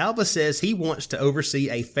for, Alba says he wants to oversee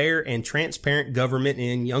a fair and transparent government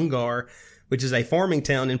in Yungar, which is a farming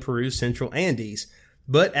town in Peru's central Andes.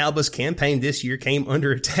 But Alba's campaign this year came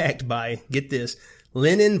under attack by, get this,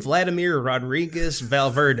 Lenin Vladimir Rodriguez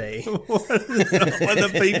Valverde. What the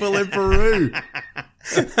people in Peru?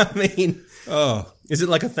 Is it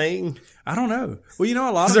like a thing? I don't know.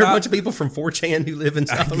 Well, is there a bunch of people from 4chan who live in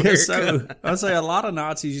South America? So. I'd say a lot of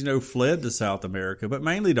Nazis, fled to South America, but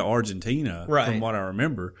mainly to Argentina, from what I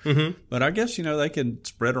remember. Mm-hmm. But I guess, they can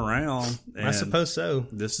spread around. And I suppose so.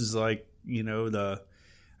 This is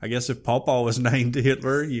I guess if Pawpaw was named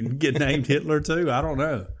Hitler, you'd get named Hitler too. I don't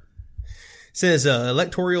know. Says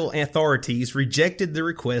electoral authorities rejected the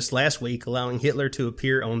request last week, allowing Hitler to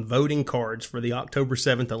appear on voting cards for the October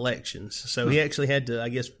 7th elections. So he actually had to, I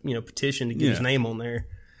guess, petition to get his name on there.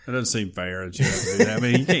 That doesn't seem fair that you have to do that. I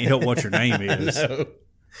mean, you can't help what your name is. No.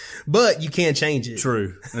 But you can change it.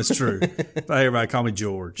 True. That's true. Everybody call me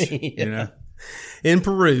George. You know? In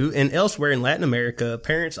Peru and elsewhere in Latin America,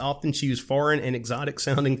 parents often choose foreign and exotic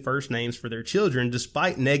sounding first names for their children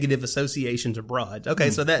despite negative associations abroad.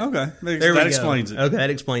 Okay, so that explains it. Okay,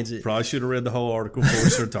 that explains it. Probably should have read the whole article before we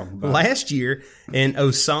started talking about it. Last year, an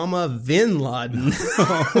Osama bin Laden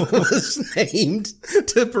was named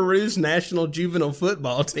to Peru's national juvenile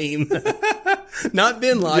football team. Not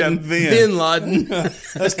Bin Laden, Bin Laden.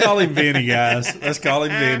 Let's call him Vinny, guys. Let's call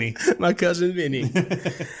him Vinny. My cousin Vinny.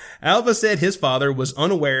 Alba said his father was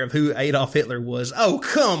unaware of who Adolf Hitler was. Oh,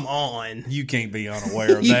 come on. You can't be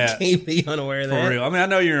unaware of that. You can't be unaware of that. For real. I mean, I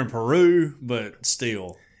know you're in Peru, but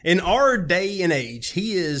still. In our day and age,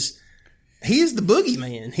 he is the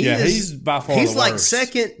boogeyman. He's by far the worst. He's like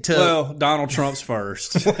second to... Well, Donald Trump's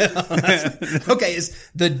first. Okay, it's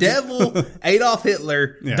the devil, Adolf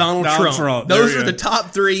Hitler, Donald Trump. Those are the top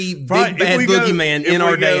three big bad boogeyman in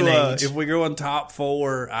our day and age. If we go in top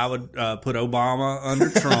four, I would put Obama under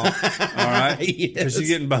Trump. All right? Because you're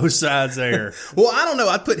getting both sides there. Well, I don't know.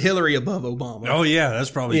 I'd put Hillary above Obama. Oh, yeah, that's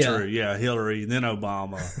probably true. Yeah, Hillary, then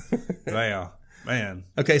Obama. Yeah. Man.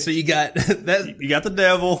 Okay, so you got that. You got the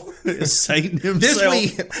devil, Satan himself.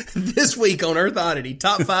 This week on Earth Oddity,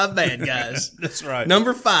 top 5 bad guys. That's right.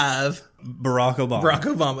 Number 5, Barack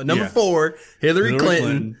Obama. Number 4, Hillary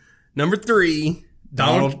Clinton. Number 3,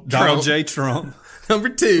 Donald J. Trump. Number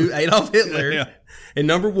 2, Adolf Hitler. And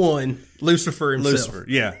number 1, Lucifer himself.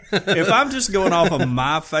 If I'm just going off of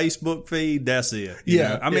my Facebook feed, that's it. You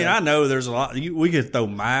know? I mean, I know there's a lot. We could throw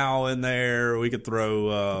Mao in there. We could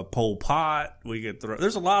throw Pol Pot.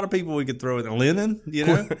 There's a lot of people we could throw in. Lenin, you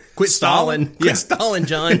know? Quit Stalin. Quit Stalin,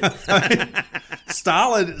 John.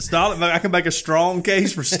 Stalin. I can make a strong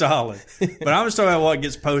case for Stalin. But I'm just talking about what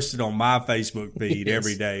gets posted on my Facebook feed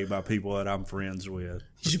every day by people that I'm friends with.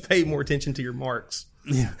 You should pay more attention to your marks.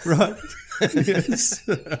 Yeah, right.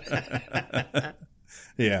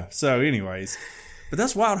 Yeah. So, anyways, but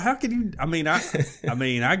that's wild. How can you? I mean,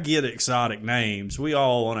 I get exotic names. We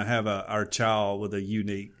all want to have our child with a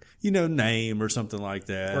unique, name or something like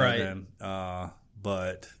that. Right. And,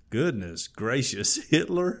 but goodness gracious,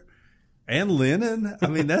 Hitler and Lenin. I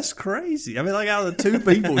mean, that's crazy. I mean, like out of the two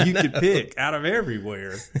people you could pick out of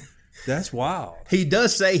everywhere. That's wild. He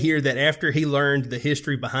does say here that after he learned the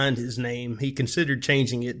history behind his name, he considered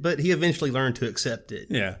changing it, but he eventually learned to accept it.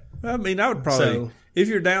 Yeah. I mean, I would probably, if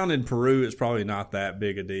you're down in Peru, it's probably not that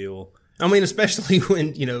big a deal. I mean, especially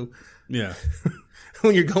when,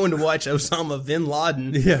 when you're going to watch Osama bin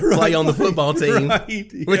Laden play on the football team,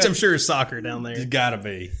 which I'm sure is soccer down there. It's gotta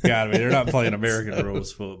be. They're not playing American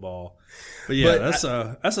rules football. But yeah,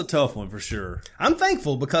 that's a tough one for sure. I'm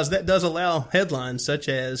thankful because that does allow headlines such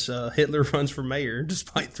as Hitler runs for mayor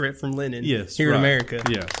despite threat from Lenin here in America.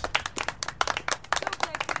 Yes.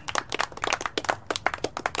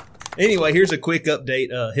 Anyway, here's a quick update.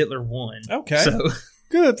 Hitler won. Okay. So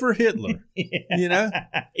good for Hitler. I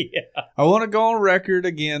want to go on record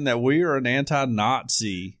again that we are an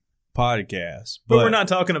anti-Nazi podcast, but we're not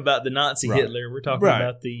talking about the Nazi Hitler. We're talking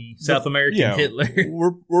about the South American Hitler.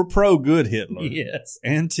 We're pro good Hitler. Yes,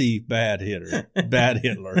 anti bad Hitler. Bad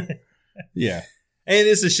Hitler. Yeah, and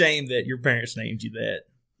it's a shame that your parents named you that.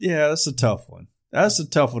 Yeah, that's a tough one. That's a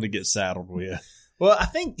tough one to get saddled with. Well, I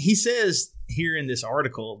think he says here in this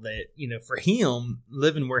article that for him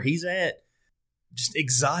living where he's at, just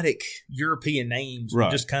exotic European names were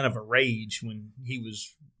just kind of a rage when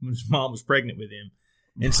his mom was pregnant with him.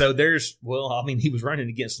 And so he was running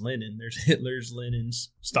against Lenin. There's Hitlers, Lenins,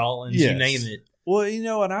 Stalins, you name it. Well,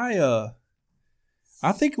 and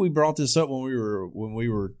I think we brought this up when we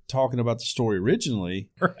were talking about the story originally.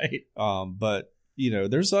 Right. But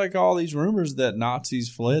there's like all these rumors that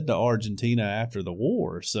Nazis fled to Argentina after the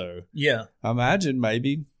war. So yeah, I imagine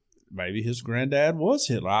maybe his granddad was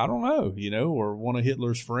Hitler. I don't know, or one of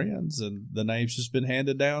Hitler's friends, and the name's just been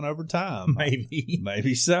handed down over time.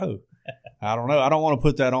 Maybe so. I don't know. I don't want to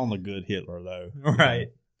put that on the good Hitler, though. Right.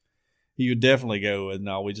 You would definitely go with,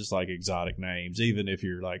 no, we just like exotic names, even if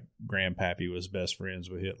your like grandpappy was best friends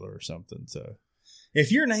with Hitler or something. So,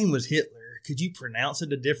 if your name was Hitler, could you pronounce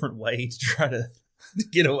it a different way to try to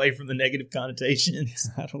get away from the negative connotations?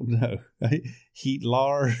 I don't know.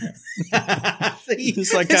 Hitler. See,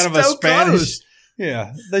 it's like kind of a Spanish. Close.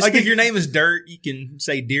 Yeah. Like if your name is Dirt, you can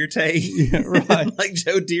say Dirte. Yeah, right. Like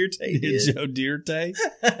Joe Dirte did. Joe Dirte.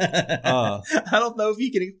 I don't know if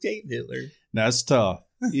you can escape Hitler. That's tough.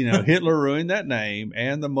 Hitler ruined that name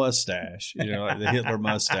and the mustache, like the Hitler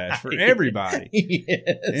mustache for everybody.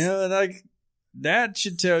 Yes. Like that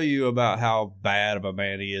should tell you about how bad of a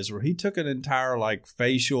man he is, where he took an entire like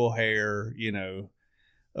facial hair,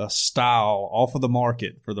 a style off of the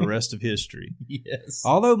market for the rest of history. Yes.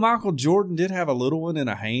 Although Michael Jordan did have a little one in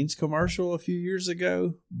a Hanes commercial a few years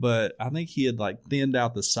ago, but I think he had like thinned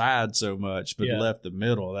out the side so much, but left the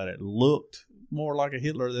middle that it looked more like a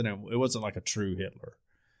Hitler than it wasn't like a true Hitler.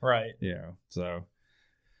 Right. Yeah. So,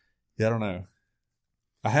 I don't know.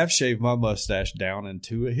 I have shaved my mustache down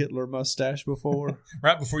into a Hitler mustache before.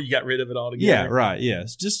 Right before you got rid of it altogether. Yeah, right.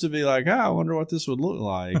 Yes. Just to be like, I wonder what this would look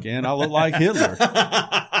like. And I look like Hitler.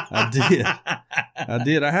 I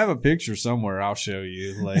did. I have a picture somewhere. I'll show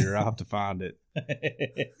you later. I'll have to find it.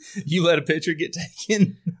 You let a picture get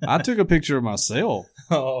taken? I took a picture of myself.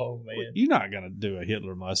 Oh, man. You're not going to do a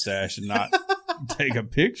Hitler mustache and not take a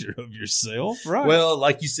picture of yourself, right? Well,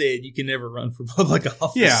 like you said, you can never run for public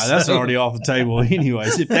office. Yeah, that's already off the table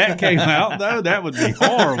anyways. If that came out, though, that would be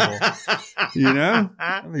horrible.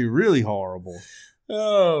 That'd be really horrible.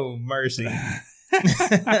 Oh, mercy.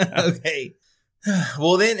 Okay.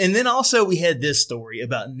 Well, then also we had this story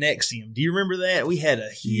about Nexium. Do you remember that? We had a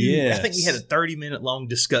huge, I think we had a 30-minute long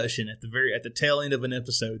discussion at the tail end of an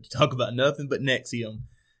episode to talk about nothing but Nexium.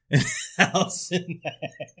 And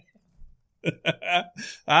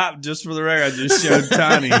just for the record, I just showed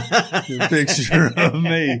Tiny the picture of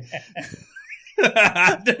me.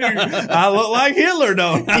 Dude, I look like Hitler,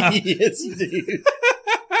 don't I? Yes, you do.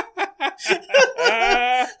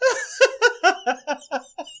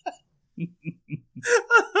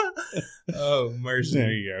 Oh, mercy.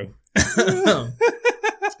 There you go.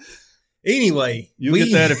 Anyway. You'll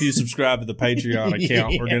get that if you subscribe to the Patreon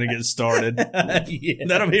account. We're going to get started. Yes.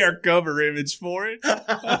 That'll be our cover image for it.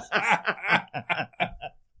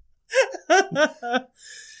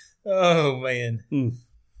 Oh, man.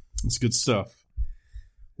 It's good stuff.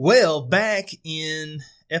 Well, back in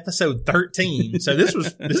episode 13, so this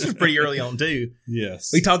was pretty early on too.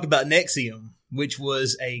 Yes. We talked about Nexium, which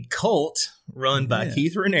was a cult run by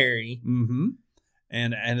Keith Raniere. Mm-hmm.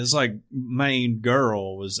 And his like main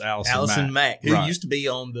girl was Allison Mack, who used to be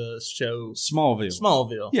on the show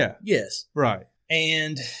Smallville. Yeah. Yes. Right.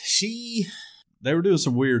 And they were doing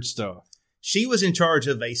some weird stuff. She was in charge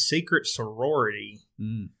of a secret sorority.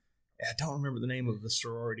 I don't remember the name of the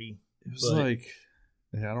sorority. It was I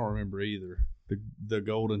don't remember either. The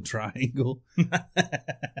Golden Triangle.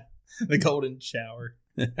 The Golden Shower.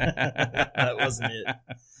 That wasn't it.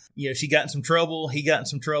 She got in some trouble. He got in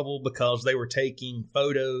some trouble because they were taking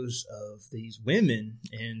photos of these women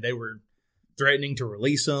and they were threatening to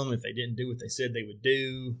release them if they didn't do what they said they would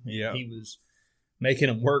do. Yeah. He was making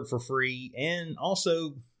them work for free and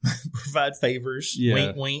also provide favors. Yeah.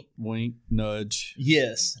 Wink, wink. Wink, nudge.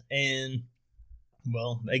 Yes. And,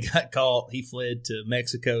 well, they got caught. He fled to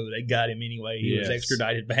Mexico. They got him anyway. He was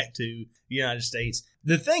extradited back to the United States.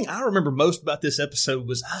 The thing I remember most about this episode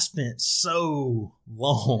was I spent so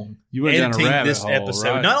long editing this episode.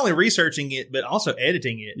 Right? Not only researching it, but also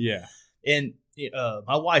editing it. Yeah. And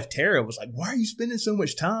my wife, Tara, was like, why are you spending so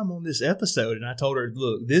much time on this episode? And I told her,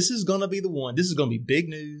 look, this is going to be the one. This is going to be big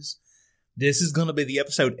news. This is going to be the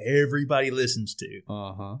episode everybody listens to.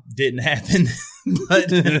 Uh-huh. Didn't happen.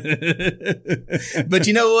 But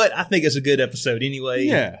you know what? I think it's a good episode anyway.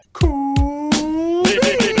 Yeah. Cool.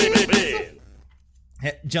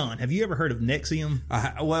 John, have you ever heard of Nexium?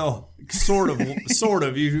 Well, sort of.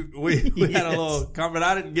 We had a little comment.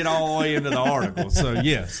 I didn't get all the way into the article, so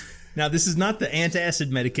yes. Now, this is not the antacid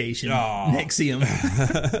medication, Nexium.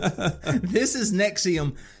 This is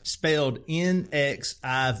Nexium spelled Nxivm.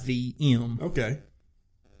 Okay.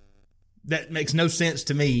 That makes no sense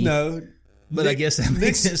to me. No. But I guess that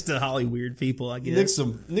makes sense to Hollywood people, I guess.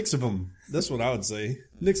 Nixivum. That's what I would say.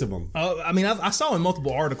 Nixivum. I mean, I saw in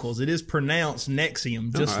multiple articles it is pronounced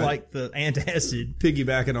Nexium, just like the antacid.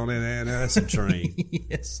 Piggybacking on that antacid train.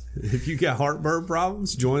 Yes. If you got heartburn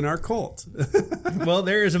problems, join our cult. Well,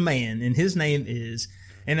 there is a man, and his name is,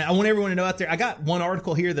 and I want everyone to know out there, I got one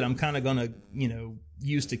article here that I'm kind of going to,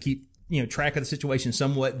 use to keep, track of the situation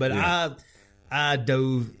somewhat, but I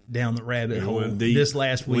dove down the rabbit hole this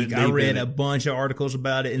last week. I read a bunch of articles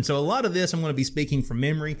about it. And so a lot of this I'm going to be speaking from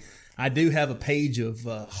memory. I do have a page of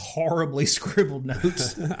horribly scribbled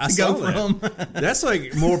notes to go from. That's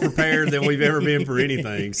like more prepared than we've ever been for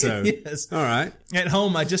anything. So, yes. All right. At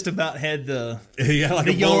home, I just about had the yard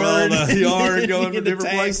going to different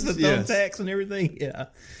tax, places. The thumbtacks and everything. Yeah.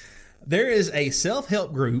 There is a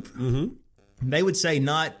self-help group. Mm-hmm. They would say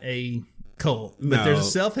not a cult, but there's a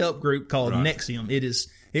self-help group called Nexium.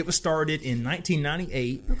 It was started in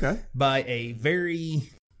 1998 by a very,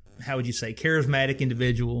 how would you say, charismatic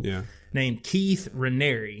individual named Keith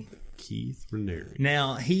Raniere. Keith Raniere.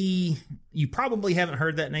 Now, you probably haven't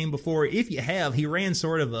heard that name before. If you have, he ran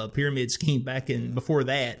sort of a pyramid scheme before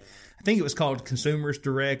that. I think it was called Consumers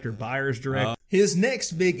Direct or Buyers Direct. His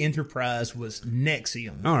next big enterprise was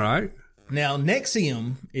Nexium. All right. Now,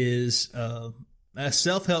 Nexium is a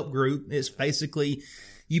self-help group. It's basically,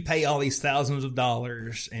 you pay all these thousands of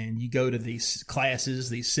dollars and you go to these classes,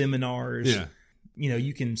 these seminars. Yeah.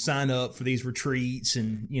 You can sign up for these retreats,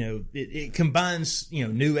 and, it combines,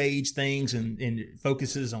 new age things and it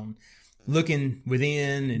focuses on looking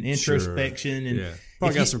within and introspection. And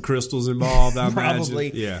probably got some crystals involved, I probably.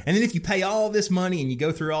 imagine. Yeah. And then if you pay all this money and you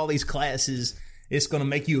go through all these classes, it's going to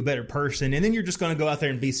make you a better person. And then you're just going to go out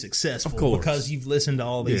there and be successful, of course, because you've listened to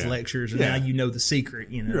all these lectures and now you know the secret,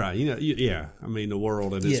 Right. I mean, the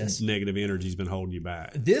world and its negative energy has been holding you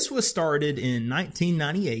back. This was started in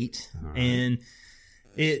 1998 and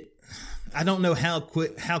I don't know how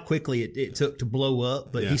quickly it took to blow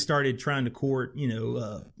up, but he started trying to court,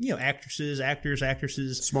 actresses,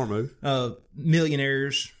 actresses. Smart move.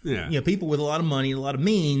 Millionaires. Yeah. People with a lot of money, a lot of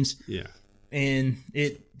means. Yeah. And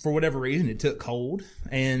for whatever reason, it took hold.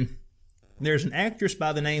 And there's an actress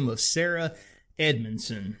by the name of Sarah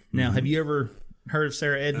Edmondson. Now, have you ever heard of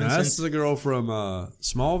Sarah Edmondson? That's the girl from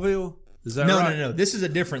Smallville? Is that right? No. This is a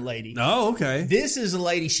different lady. Oh, okay. This is a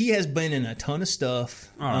lady. She has been in a ton of stuff.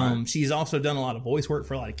 All right. She's also done a lot of voice work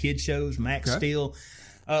for a lot of kids shows. Max Steel.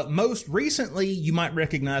 Most recently, you might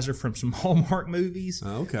recognize her from some Hallmark movies.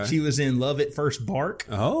 Oh, okay. She was in Love at First Bark.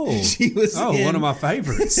 Oh. She was one of my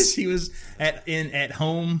favorites. She was at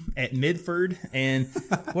Home at Midford. And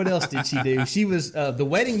what else did she do? She was The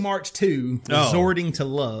Wedding March 2, Resorting to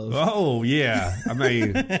Love. Oh, yeah. I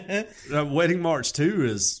mean, Wedding March 2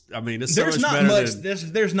 is, it's so much better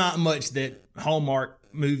than... There's not much that Hallmark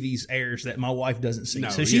movies airs that my wife doesn't see.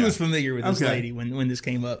 So she was familiar with this lady when this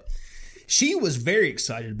came up. She was very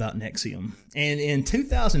excited about Nexium. And in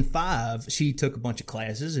 2005, she took a bunch of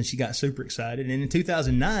classes and she got super excited. And in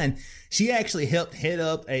 2009, she actually helped head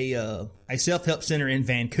up a self-help center in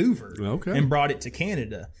Vancouver and brought it to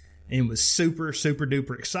Canada and was super, super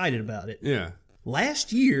duper excited about it. Yeah.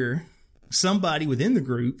 Last year, somebody within the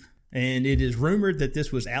group, and it is rumored that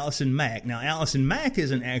this was Allison Mack. Now, Allison Mack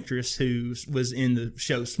is an actress who was in the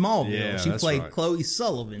show Smallville. Yeah, she played Chloe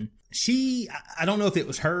Sullivan. I don't know if it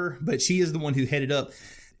was her, but she is the one who headed up.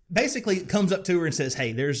 Basically, comes up to her and says,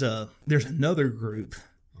 "Hey, there's another group.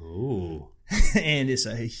 Ooh. And it's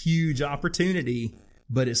a huge opportunity,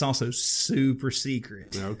 but it's also super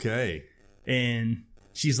secret." Okay. And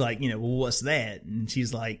she's like, well, what's that? And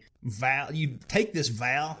she's like, you take this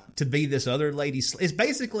vow to be this other lady's. It's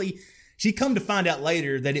basically, she come to find out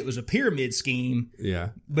later that it was a pyramid scheme. Yeah.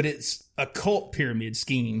 But it's a cult pyramid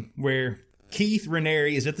scheme where Keith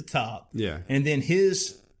Raniere is at the top. Yeah. And then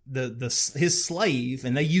his slave,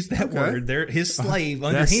 and they use that word, his slave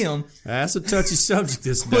under him. That's a touchy subject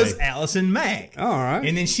this day. Was Allison Mack. All right.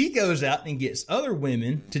 And then she goes out and gets other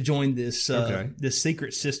women to join this this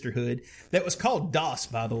secret sisterhood that was called DOS,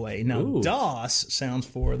 by the way. Now, DOS sounds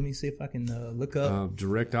for, let me see if I can look up.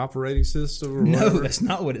 Direct Operating System or No, whatever? that's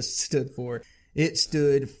not what it stood for. It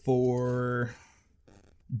stood for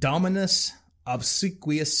Dominus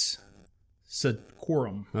Obsequious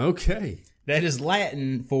Sequorum. Okay. That is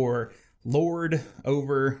Latin for Lord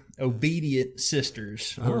over obedient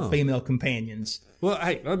sisters or female companions. Well,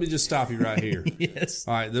 hey, let me just stop you right here. Yes.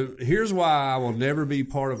 All right. Here's why I will never be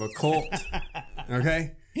part of a cult.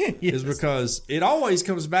 Okay? Yes. Is because it always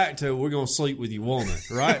comes back to we're going to sleep with you woman,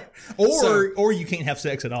 right? or you can't have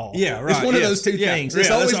sex at all. Yeah, right. It's one of those two things. It's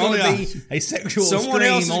always going to be a sexual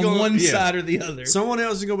extreme on one side or the other. Someone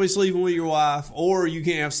else is going to be sleeping with your wife, or you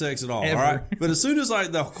can't have sex at all, Ever. all right? But as soon as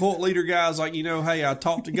like the cult leader guy's like, hey, I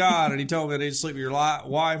talked to God and he told me I need to sleep with your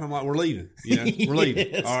wife, I'm like, we're leaving. We're leaving.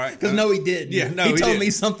 Yes. All right? Because no, he didn't. Yeah, no, he told didn't.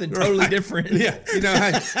 me something totally different. Yeah.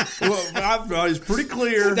 Hey, well, it's pretty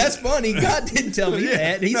clear. That's funny. God didn't tell me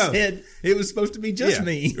that. He said it was supposed to be just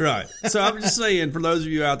me. Right. So I'm just saying, for those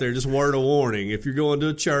of you out there, just word of warning. If you're going to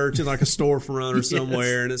a church in like a storefront or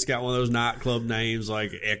somewhere and it's got one of those nightclub names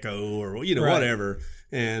like Echo or, whatever,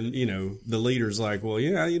 and, the leader's like, well,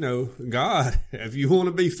 God, if you want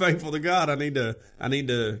to be faithful to God, I need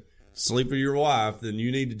to sleep with your wife, then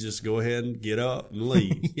you need to just go ahead and get up and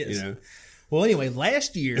leave, Yes. Well, anyway,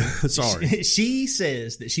 last year, Sorry. she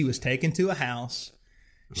says that she was taken to a house.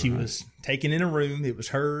 She was taken in a room. It was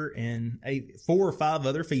her and 4 or 5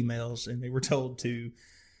 other females, and they were told to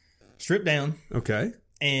stripped down, Okay.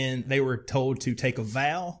 and they were told to take a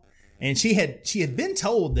vow. And she had been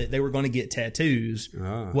told that they were going to get tattoos.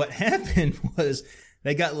 What happened was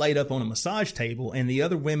they got laid up on a massage table, and the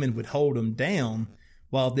other women would hold them down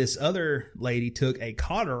while this other lady took a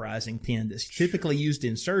cauterizing pen that's typically used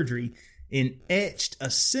in surgery and etched a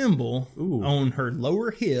symbol on her lower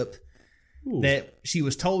hip that she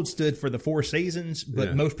was told stood for the Four Seasons,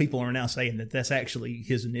 but most people are now saying that that's actually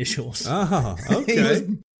his initials. Oh, okay.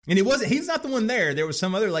 And it wasn't. He's not the one there. There was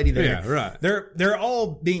some other lady there. Yeah, right. They're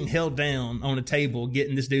all being held down on a table,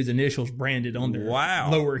 getting this dude's initials branded on their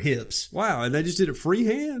lower hips. Wow, and they just did it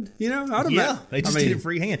freehand? You know? They just did it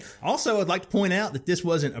freehand. Also, I'd like to point out that this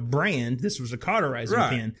wasn't a brand. This was a cauterizing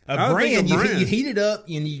pen. A brand, you heat it up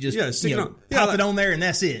and you just pop it on there, and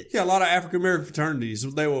that's it. Yeah, a lot of African American fraternities,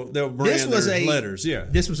 they'll brand their letters. Yeah,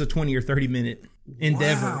 this was a 20 or 30 minute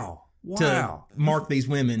endeavor. To mark these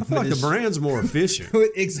women. I feel like the brand's more efficient.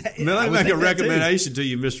 Exactly. Let me make a recommendation to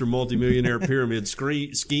you, Mr. Multimillionaire Pyramid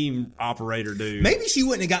Scheme Operator dude. Maybe she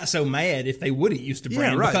wouldn't have got so mad if they would have used the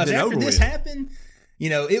brand. Because after this happened,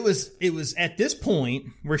 it was at this point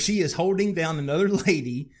where she is holding down another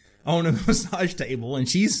lady on a massage table, and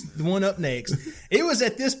she's the one up next. It was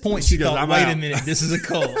at this point she thought, wait a minute, this is a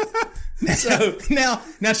cult.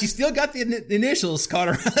 Now she still got the initials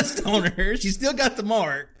cauterized on her. She still got the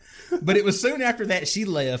mark. But it was soon after that she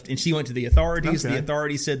left and she went to the authorities. Okay. The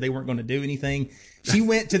authorities said they weren't going to do anything. She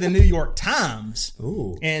went to the New York Times.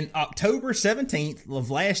 Ooh. And October 17th of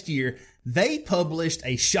last year, they published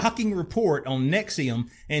a shocking report on NXIVM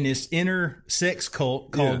and its intersex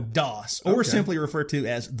cult called DOS, or simply referred to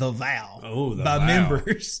as The Vow by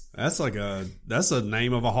members. That's a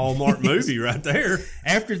name of a Hallmark movie right there.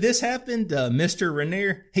 After this happened, Mr.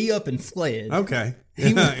 Renier, he up and fled. Okay.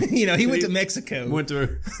 He went to Mexico.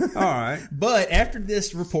 All right. But after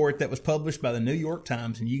this report that was published by the New York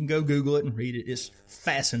Times, and you can go Google it and read it, it's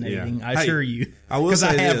fascinating. Yeah. I assure you. I will say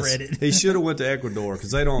I have read it. He should have went to Ecuador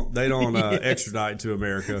because they don't extradite to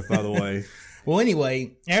America. By the way. Well,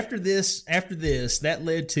 anyway, after this, that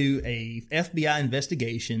led to a FBI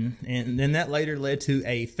investigation, and then that later led to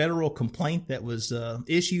a federal complaint that was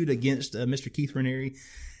issued against Mr. Keith Raniere.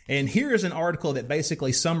 And here is an article that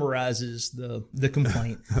basically summarizes the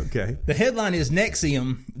complaint. Okay. The headline is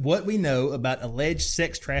NXIVM, What We Know About Alleged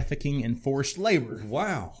Sex Trafficking and Forced Labor.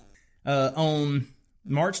 Wow. On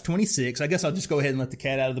March 26th, I guess I'll just go ahead and let the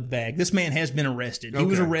cat out of the bag. This man has been arrested. He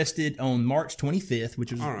was arrested on March 25th,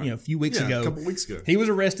 which was a few weeks ago. A couple weeks ago. He was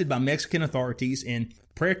arrested by Mexican authorities in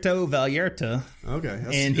Puerto Vallarta. Okay.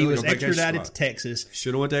 And he was extradited to Texas.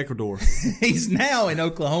 Should have went to Ecuador. He's now in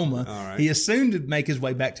Oklahoma. All right. He is soon to make his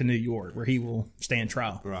way back to New York, where he will stand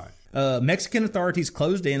trial. Right. Mexican authorities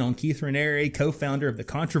closed in on Keith Raniere, co-founder of the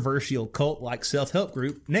controversial cult-like self-help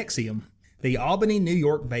group NXIVM. The Albany, New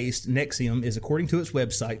York-based NXIVM is, according to its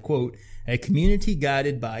website, quote, a community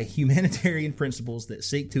guided by humanitarian principles that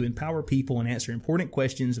seek to empower people and answer important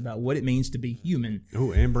questions about what it means to be human.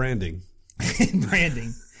 Oh, and branding.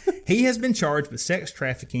 Branding. He has been charged with sex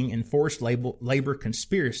trafficking and forced labor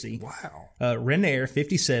conspiracy. Wow. Raniere,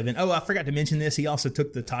 57. Oh, I forgot to mention this. He also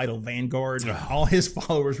took the title Vanguard. All his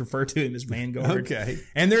followers refer to him as Vanguard. Okay.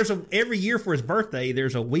 And every year for his birthday,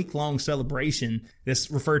 there's a week-long celebration that's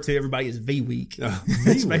referred to everybody as V-Week.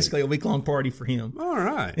 It's basically a week-long party for him. All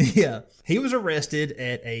right. Yeah. He was arrested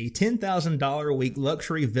at a $10,000 a week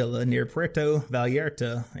luxury villa near Puerto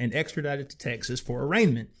Vallarta and extradited to Texas for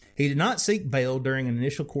arraignment. He did not seek bail during an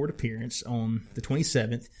initial court appearance on the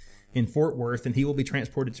 27th in Fort Worth, and he will be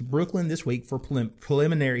transported to Brooklyn this week for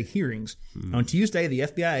preliminary hearings. On Tuesday, the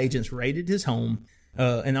FBI agents raided his home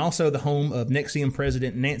and also the home of NXIVM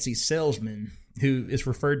President Nancy Salzman, who is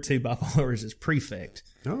referred to by followers as Prefect,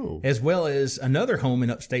 as well as another home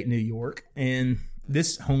in upstate New York. And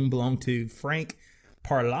this home belonged to Frank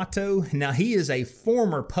Parlato. Now, he is a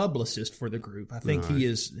former publicist for the group. I think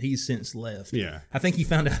he's since left. Yeah. I think he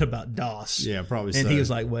found out about DOS. Yeah, probably and so. He was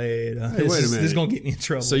like, wait a minute. This is going to get me in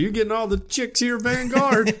trouble. So you're getting all the chicks here,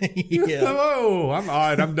 Vanguard? Yeah. Oh, I'm all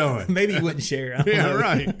right. I'm done. Maybe you wouldn't share. I don't know.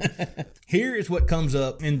 Right. Here is what comes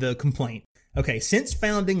up in the complaint. Okay, since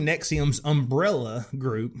founding NXIVM's umbrella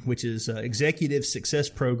group, which is Executive Success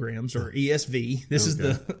Programs, or ESV, this is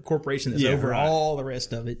the corporation that's over all the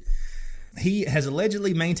rest of it. He has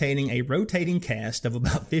allegedly maintaining a rotating cast of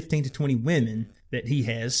about 15 to 20 women that he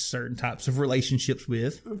has certain types of relationships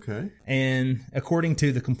with. Okay. And according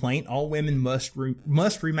to the complaint, all women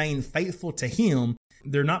must remain faithful to him.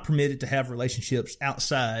 They're not permitted to have relationships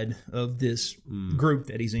outside of this group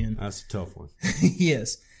that he's in. That's a tough one.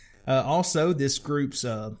 Yes. Also, this group's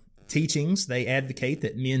teachings, they advocate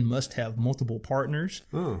that men must have multiple partners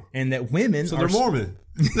and that women they're Mormon.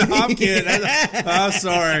 No, I'm kidding. I'm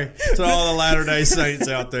sorry to all the Latter-day Saints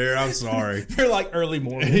out there. I'm sorry. They're like early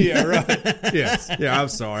morning. Yeah, right. Yes. Yeah, I'm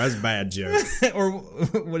sorry. That's a bad joke. Or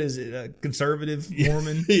what is it? Conservative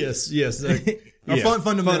Mormon? Yes. Or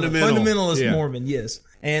fundamentalist Yeah. Mormon, yes.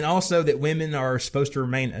 And also that women are supposed to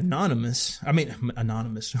remain anonymous. I mean,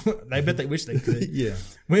 anonymous. I bet they wish they could. Yeah.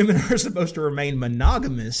 Women are supposed to remain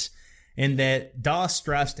monogamous, and that DOS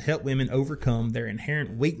strives to help women overcome their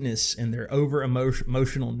inherent weakness and their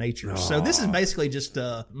emotional nature. So this is basically just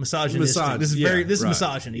misogynistic. This is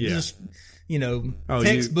misogyny. Yeah. This is,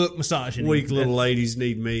 textbook misogyny. Weak little ladies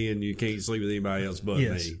need me, and you can't sleep with anybody else but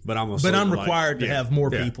Yes. me. But I'm required to have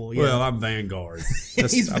more people. Yeah. Well, I'm Vanguard.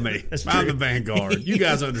 That's I'm true. the Vanguard. You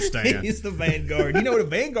guys understand. He's the Vanguard. You know what a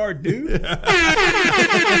Vanguard do?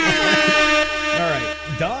 All right.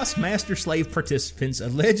 DOS master slave participants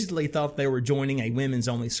allegedly thought they were joining a women's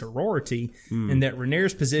only sorority and that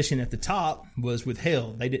Renair's position at the top was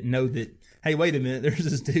withheld. They didn't know that, hey, wait a minute, there's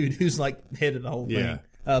this dude who's like head of the whole thing.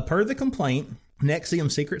 Per the complaint,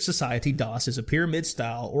 Nexium Secret Society DOS is a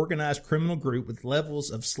pyramid-style organized criminal group with levels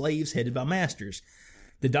of slaves headed by masters.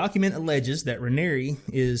 The document alleges that Ranieri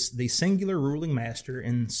is the singular ruling master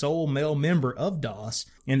and sole male member of DOS,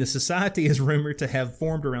 and the society is rumored to have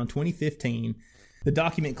formed around 2015. The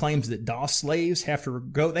document claims that DOS slaves have to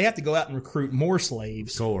go out and recruit more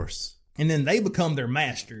slaves. Of course. And then they become their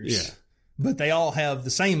masters. Yeah. But they all have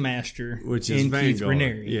the same master, Which is in Keith Vanguard.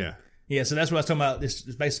 Ranieri. Yeah. Yeah, so that's what I was talking about. This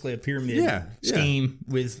is basically a pyramid scheme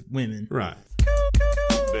with women. Right.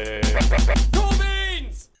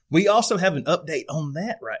 We also have an update on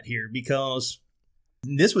that right here because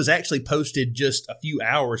this was actually posted just a few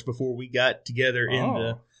hours before we got together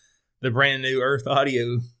in the brand new Earth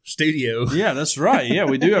Audio studio. Yeah, that's right. Yeah,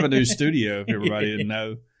 we do have a new studio, if everybody didn't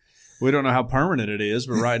know. We don't know how permanent it is,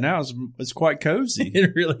 but right now it's quite cozy.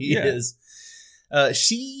 It really is.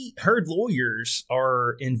 Her lawyers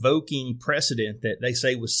are invoking precedent that they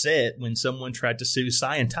say was set when someone tried to sue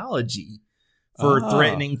Scientology for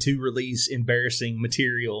threatening to release embarrassing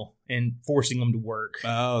material and forcing them to work.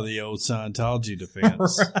 Oh, the old Scientology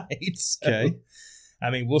defense. Right. So, Okay. I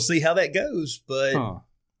mean, we'll see how that goes, but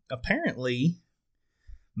apparently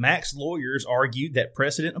Mac's lawyers argued that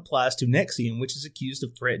precedent applies to Nexium, which is accused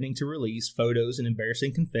of threatening to release photos and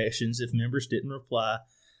embarrassing confessions if members didn't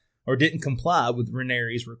comply with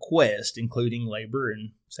Ranieri's request, including labor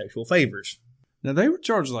and sexual favors. Now, they were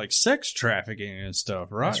charged like sex trafficking and stuff,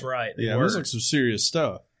 right? That's right. Yeah, those like some serious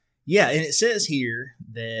stuff. Yeah, and it says here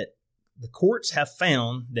that the courts have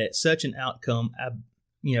found that such an outcome,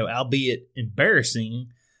 albeit embarrassing,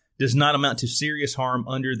 does not amount to serious harm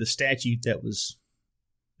under the statute that was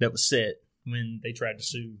set when they tried to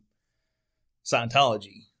sue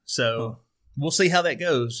Scientology. So we'll see how that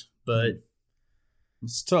goes, but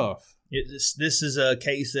it's tough. This is a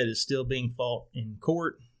case that is still being fought in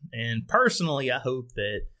court, and personally, I hope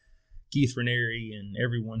that Keith Raniere and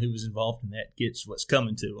everyone who was involved in that gets what's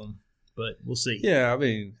coming to them, but we'll see. Yeah, I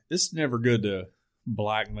mean, it's never good to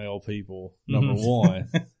blackmail people, number one,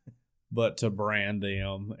 but to brand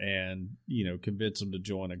them and, convince them to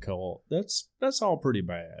join a cult. That's all pretty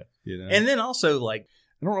bad, And then also, like,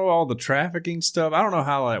 I don't know all the trafficking stuff. I don't know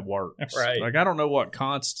how that works. Right. Like, I don't know what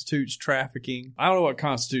constitutes trafficking. I don't know what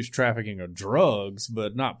constitutes trafficking of drugs,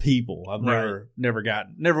 but not people. I've never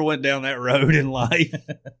went down that road in life.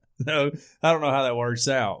 So I don't know how that works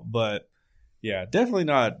out. But yeah, definitely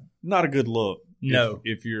not a good look. No.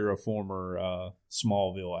 If you're a former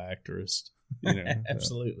Smallville actress,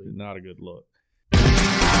 Absolutely not a good look.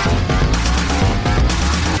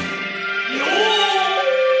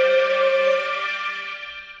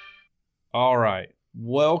 All right.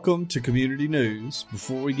 Welcome to Community News.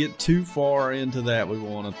 Before we get too far into that, we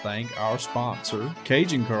want to thank our sponsor,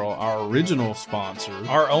 Cajun Curl, our original sponsor.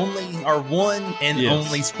 Our one and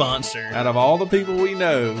only sponsor. Out of all the people we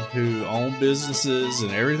know who own businesses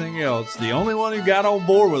and everything else, the only one who got on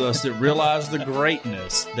board with us that realized the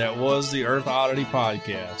greatness that was the Earth Oddity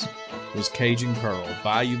podcast was Cajun Curl,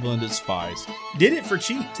 Bayou Blended Spice. Did it for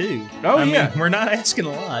cheap, too. I mean, we're not asking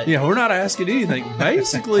a lot. Yeah, we're not asking anything.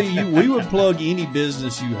 Basically, we would plug any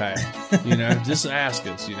business you have. Just ask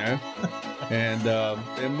us,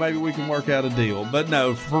 and maybe we can work out a deal. But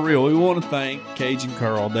no, for real, we want to thank Cajun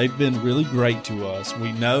Curl. They've been really great to us.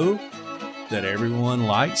 We know that everyone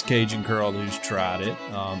likes Cajun Curl who's tried it.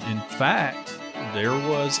 In fact, there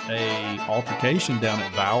was a altercation down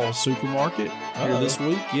at Vowell Supermarket here this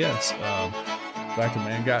week. Yes. In fact, a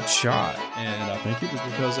man got shot, and I think it was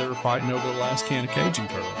because they were fighting over the last can of Cajun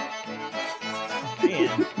Curl.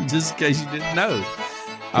 Man. Just in case you didn't know.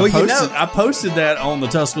 I posted that on the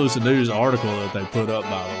Tuscaloosa News article that they put up,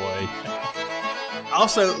 by the way.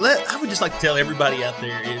 Also, I would just like to tell everybody out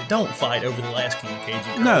there, don't fight over the last King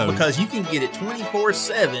Cajun Curl. No. Because you can get it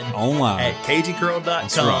 24/7 Online. at CajunCurl.com.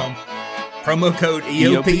 That's right. Promo code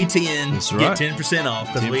EOP10. That's right. Get 10%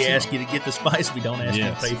 off because we 10% ask you to get the spice. We don't ask you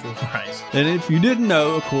to pay full price. And if you didn't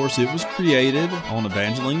know, of course, it was created on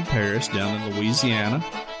Evangeline Parish down in Louisiana.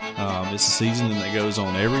 It's a seasoning that goes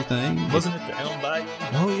on everything. Wasn't it the Elm Bayou?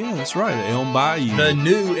 Oh, yeah, that's right. The Elm Bayou. The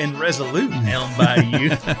new and resolute Elm Bayou.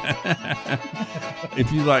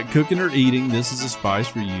 If you like cooking or eating, this is a spice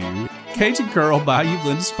for you. Cajun Curl Bayou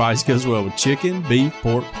blended spice goes well with chicken, beef,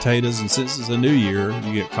 pork, potatoes, and since it's a new year,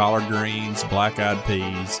 you get collard greens, black-eyed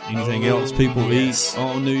peas. Anything else people eat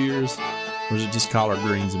on New Year's? Or is it just collard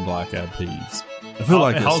greens and black-eyed peas? I feel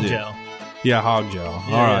like that's hog it. jowl. Yeah, hog jaw.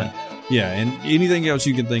 Yeah. All right. Yeah, and anything else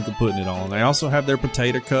you can think of putting it on. They also have their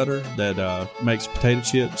potato cutter that makes potato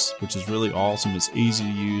chips, which is really awesome. It's easy to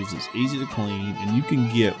use, it's easy to clean, and you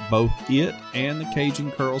can get both it and the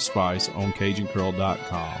Cajun Curl spice on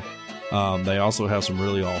CajunCurl.com. They also have some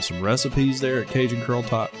really awesome recipes there at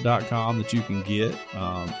CajunCurl.com that you can get,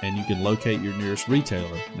 and you can locate your nearest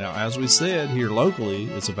retailer. Now, as we said, here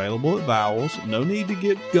locally, it's available at Bowles. No need to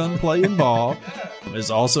get gunplay involved.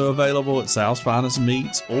 It's also available at South's Finest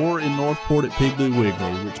Meats or in Northport at Piggly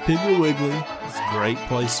Wiggly, which Piggly Wiggly is a great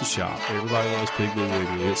place to shop. Everybody loves Piggly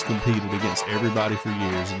Wiggly. It's competed against everybody for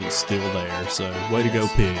years, and it's still there. So, way to go,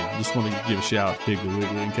 Pig. Just want to give a shout out to Piggly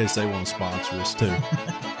Wiggly in case they want to sponsor us, too.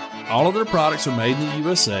 All of their products are made in the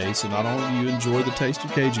USA, so not only do you enjoy the taste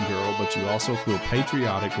of Cajun Curl, but you also feel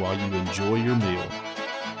patriotic while you enjoy your meal.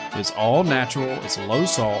 It's all natural, it's low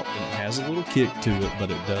salt, and it has a little kick to it,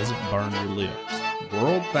 but it doesn't burn your lips.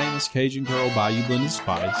 World famous Cajun Curl Bayou Blended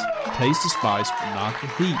Spice. Taste the spice, but not the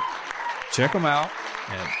heat. Check them out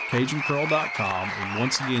at CajunCurl.com, and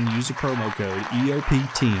once again, use the promo code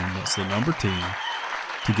EOP10, that's the number 10,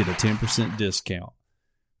 to get a 10% discount.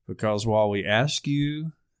 Because while we ask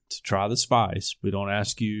you to try the spice, we don't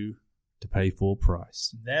ask you to pay full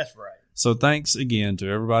price. That's right. So thanks again to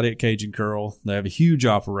everybody at Cajun Curl. They have a huge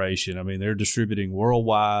operation. I mean, they're distributing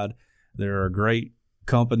worldwide. They're a great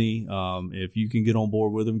company. If you can get on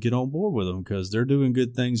board with them, get on board with them because they're doing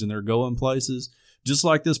good things and they're going places just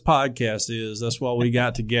like this podcast is. That's why we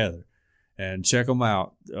got together. And check them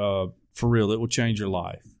out. For real, it will change your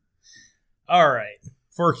life. All right.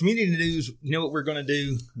 For community news, you know what we're going to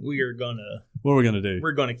do? What are we going to do?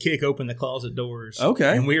 We're going to kick open the closet doors.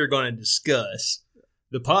 Okay. And we are going to discuss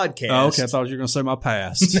the podcast. Oh, okay. I thought you were going to say my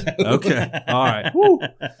past. No. Okay. All right. Woo.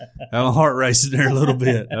 Have my heart racing there a little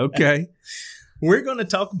bit. Okay. We're going to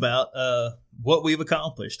talk about what we've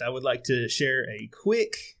accomplished. I would like to share a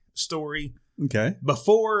quick story. Okay.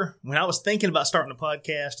 Before, when I was thinking about starting a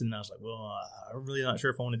podcast, and I was like, well, I'm really not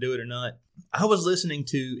sure if I want to do it or not. I was listening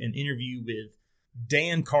to an interview with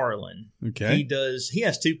Dan Carlin. Okay. He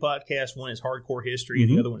has two podcasts. One is Hardcore History,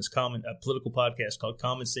 and the other one is a political podcast called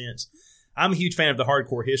Common Sense. I'm a huge fan of the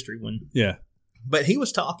Hardcore History one. Yeah. But he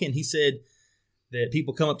was talking, he said that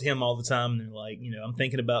people come up to him all the time and they're like, I'm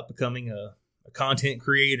thinking about becoming a content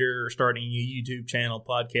creator or starting a YouTube channel,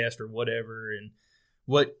 podcast, or whatever, and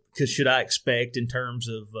what should I expect in terms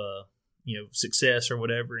of success or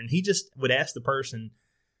whatever. And he just would ask the person,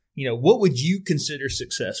 what would you consider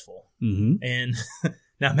successful? Mm-hmm. And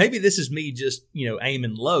now maybe this is me just,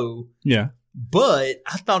 aiming low. Yeah. But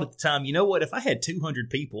I thought at the time, you know what, if I had 200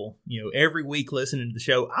 people, every week listening to the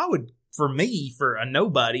show, I would, for a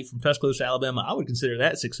nobody from Tuscaloosa, Alabama, I would consider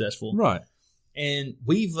that successful. Right. And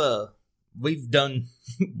we've done we've done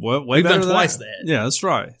twice that. Yeah, that's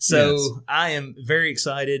right. So yes. I am very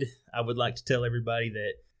excited. I would like to tell everybody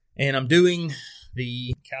that, and I'm doing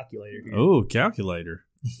the calculator here. Oh, calculator.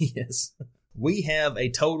 Yes. We have a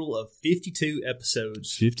total of 52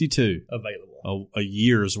 episodes. 52 available. A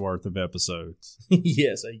year's worth of episodes.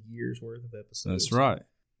 Yes, a year's worth of episodes. That's right.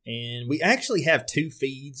 And we actually have 2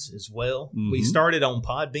 feeds as well. Mm-hmm. We started on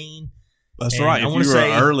Podbean. That's right. If you were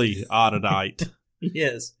an early Odditite.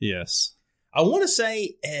 Yes. Yes. I want to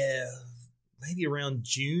say maybe around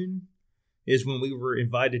June is when we were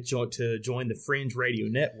invited to join the Fringe Radio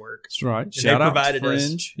Network. That's right. And Shout out to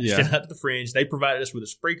Fringe. Shout out to the Fringe. They provided us with a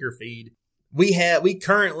Spreaker feed. We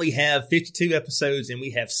currently have 52 episodes, and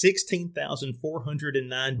we have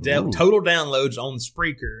 16,409 total downloads on the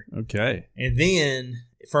Spreaker. Okay. And then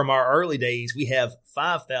from our early days, we have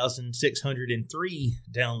 5,603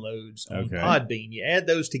 downloads on Podbean. You add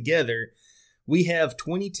those together, we have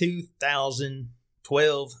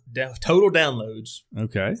 22,012 total downloads.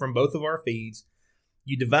 Okay. From both of our feeds.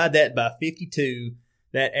 You divide that by 52,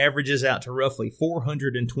 that averages out to roughly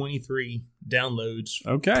 423 downloads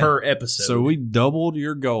Okay. per episode. So we doubled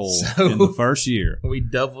your goal in the first year. We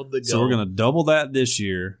doubled the goal. So we're going to double that this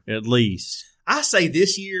year at least. I say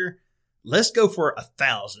this year, let's go for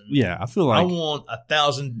 1,000. Yeah, I feel I like. want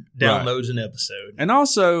 1,000 downloads an episode. And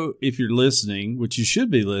also, if you're listening, which you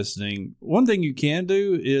should be listening, one thing you can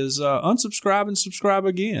do is unsubscribe and subscribe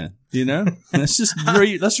again. You know, let's just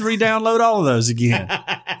let's re-download all of those again.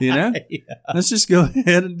 You know, Let's just go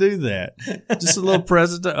ahead and do that. Just a little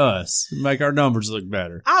present to us, make our numbers look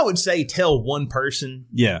better. I would say tell one person.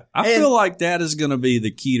 Yeah, I feel like that is going to be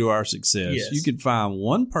the key to our success. Yes. You can find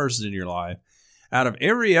one person in your life. Out of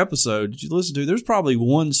every episode that you listen to, there's probably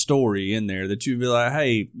one story in there that you'd be like,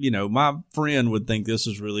 hey, you know, my friend would think this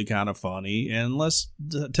is really kind of funny, and let's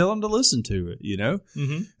tell them to listen to it, you know?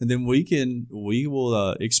 Mm-hmm. And then we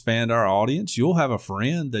will expand our audience. You'll have a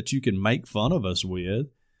friend that you can make fun of us with.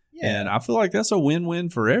 Yeah. And I feel like that's a win-win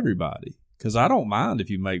for everybody, because I don't mind if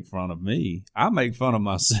you make fun of me. I make fun of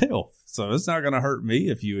myself. So it's not going to hurt me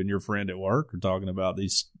if you and your friend at work are talking about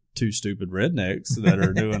these two stupid rednecks that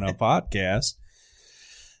are doing a podcast.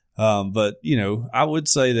 But, you know, I would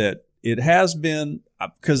say that it has been,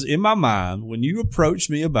 because in my mind, when you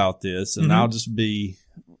approached me about this, and I'll just be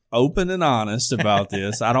open and honest about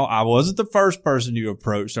this, I wasn't the first person you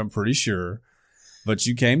approached, I'm pretty sure, but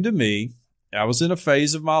you came to me. I was in a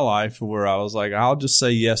phase of my life where I was like, I'll just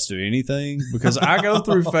say yes to anything, because I go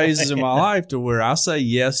through phases in my life to where I say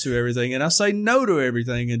yes to everything and I say no to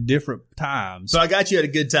everything in different times. So I got you at a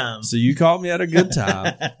good time. So you caught me at a good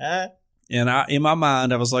time. And in my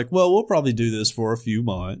mind, I was like, well, we'll probably do this for a few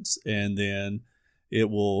months, and then it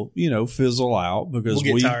will, you know, fizzle out, because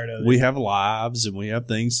we'll get tired of it. We have lives and we have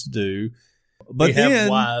things to do. But we have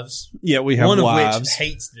wives. Yeah, we have one wives. Of which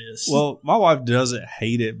hates this. Well, my wife doesn't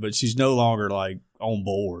hate it, but she's no longer like on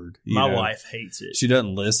board. My wife hates it. She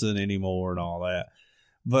doesn't listen anymore and all that.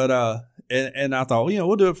 But and I thought, you know,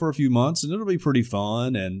 we'll do it for a few months and it'll be pretty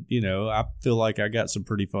fun. And, you know, I feel like I got some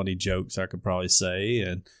pretty funny jokes I could probably say.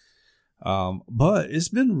 And but it's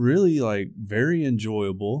been really like very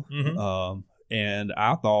enjoyable. Mm-hmm. And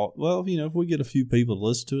I thought, well, you know, if we get a few people to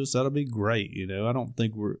listen to us, that'll be great. You know, I don't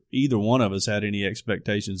think either one of us had any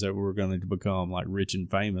expectations that we were going to become like rich and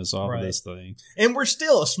famous off of this thing. And we're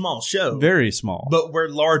still a small show. Very small. But we're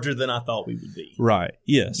larger than I thought we would be. Right.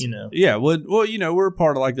 Yes. You know. Yeah. Well, you know, we're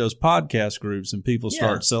part of like those podcast groups, and people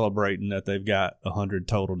start celebrating that they've got 100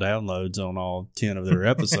 total downloads on all 10 of their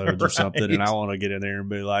episodes or something. And I want to get in there and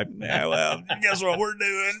be like, yeah, well, guess what we're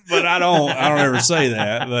doing? But I don't ever say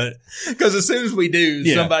that. But because as soon as we do,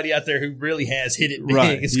 somebody out there who really has hit it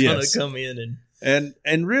big is going to come in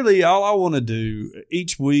and really all I want to do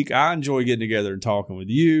each week, I enjoy getting together and talking with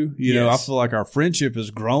you. You know, I feel like our friendship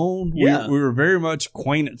has grown. Yeah. We were very much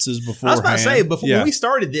acquaintances before. I was about to say, before when we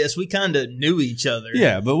started this, we kind of knew each other.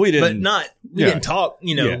 Yeah, but we didn't. But we didn't talk,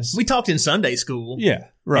 you know, we talked in Sunday school. Yeah.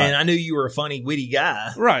 Right. And I knew you were a funny, witty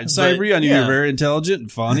guy. Right. Savory, I knew you were very intelligent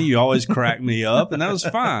and funny. You always cracked me up, and that was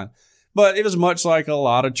fine. But it was much like a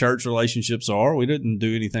lot of church relationships are. We didn't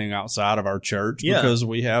do anything outside of our church because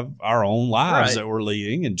we have our own lives that we're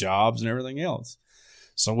leading and jobs and everything else.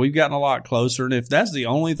 So we've gotten a lot closer. And if that's the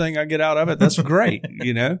only thing I get out of it, that's great,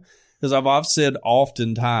 you know, because I've said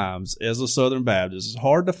oftentimes as a Southern Baptist, it's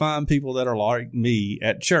hard to find people that are like me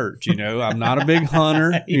at church. You know, I'm not a big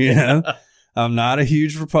hunter, you know. I'm not a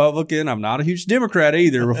huge Republican. I'm not a huge Democrat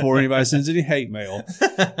either before anybody sends any hate mail.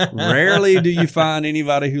 Rarely do you find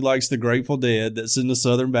anybody who likes the Grateful Dead that's in the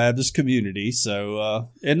Southern Baptist community. So,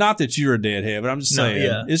 and not that you're a deadhead, but I'm just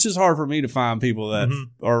saying it's just hard for me to find people that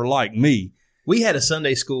are like me. We had a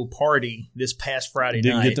Sunday school party this past Friday night.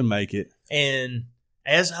 Didn't get to make it. And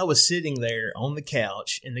as I was sitting there on the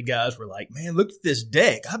couch and the guys were like, man, look at this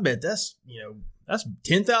deck. I bet that's, you know, that's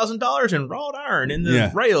 $10,000 in wrought iron in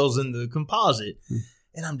the rails and the composite.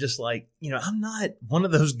 And I'm just like, you know, I'm not one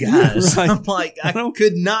of those guys. I'm like, I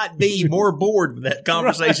could not be more bored with that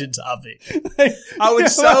conversation topic. I would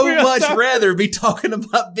so much rather be talking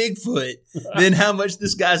about Bigfoot than how much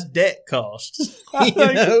this guy's deck costs. You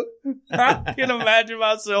know? I can imagine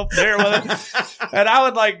myself there with it. And I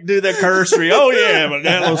would like do the cursory. Oh, yeah, but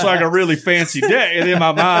that looks like a really fancy deck. And in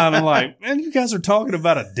my mind, I'm like, man, you guys are talking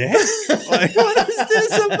about a deck? Like, what is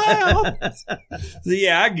this about? So,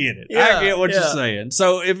 yeah, I get it. I get what you're saying.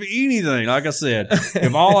 So if anything, like I said,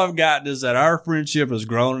 if all I've gotten is that our friendship has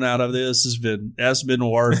grown out of this, that's been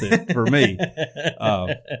worth it for me.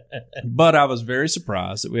 But I was very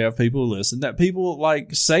surprised that we have people who listen, that people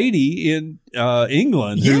like Sadie in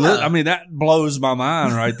England who I mean, that blows my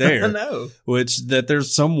mind right there. I know. Which that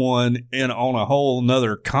there's someone on a whole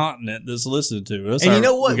nother continent that's listening to us. And you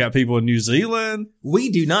know what? We got people in New Zealand. We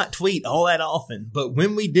do not tweet all that often, but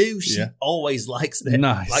when we do, she always likes that.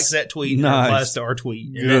 Nice. Likes that tweet and Nice. replies to our tweet,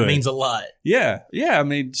 and Good. that means a lot. Yeah. I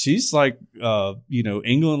mean, she's like,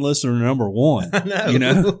 England listener number one. I know. You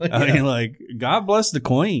know, Yeah. I mean, like, God bless the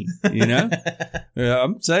Queen. You know, yeah,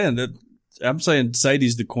 I'm saying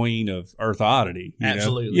Sadie's the queen of Earth Oddity. You know?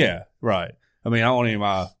 Absolutely. Yeah. Right. I mean, I don't want any of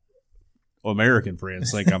my American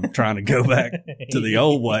friends think I'm trying to go back to the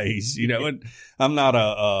old ways. You know, and I'm not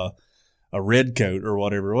a redcoat or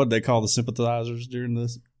whatever. What did they call the sympathizers during the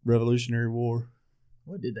Revolutionary War?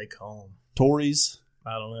 What did they call them? Tories.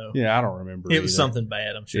 I don't know. Yeah, I don't remember. It was either. something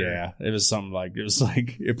bad, I'm sure. Yeah, it was something like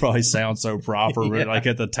it probably sounds so proper, but like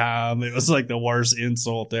at the time it was like the worst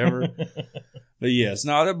insult ever. But yes,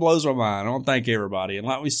 no, that blows my mind. I want to thank everybody, and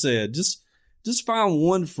like we said, just find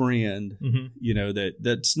one friend, you know,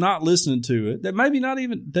 that's not listening to it, that maybe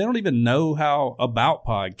they don't even know how about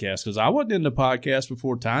podcasts, because I wasn't into podcasts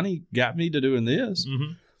before Tiny got me to doing this.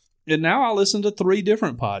 And now I listen to 3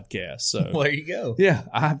 different podcasts. So Well, there you go. yeah,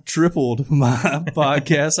 I've tripled my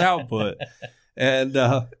podcast output. And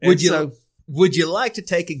Would you like to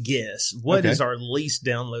take a guess? What is Okay. our least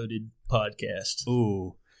downloaded podcast?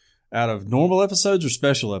 ooh, out of normal episodes or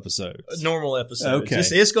special episodes? Normal episodes. Okay.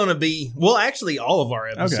 It's going to be, well, actually, all of our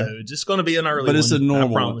episodes. It's going to be an early one. But it's a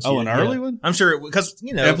normal I promise one. Oh, you. an Yeah. early one? I'm sure, because,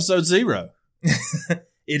 you know, Episode 0.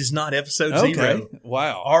 it is not episode Okay. 0.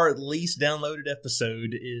 Wow. Our least downloaded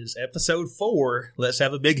episode is episode 4. Let's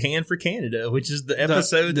have a big hand for Canada, which is the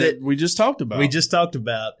episode that we just talked about. we just talked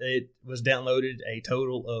about. It was downloaded a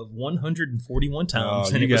total of 141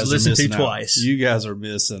 times, and you it was guys are listened to missing out. twice. You guys are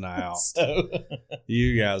missing out. So,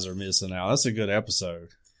 You guys are missing out. That's a good episode.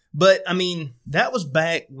 but I mean, that was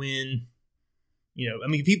back when, you know, I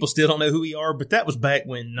mean, people still don't know who we are, but that was back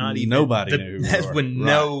when not even Nobody knew who we That's were. when Right.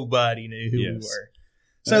 nobody knew who we Yes. were.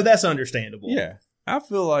 So that's understandable. Yeah. I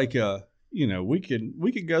feel like we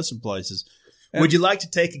could go some places. Would you like to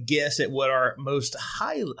take a guess at what our most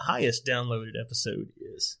highest downloaded episode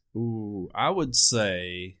is? Ooh, I would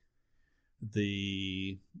say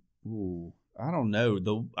I don't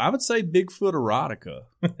know. I would say Bigfoot Erotica.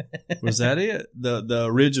 Was that it? The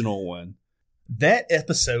original one. That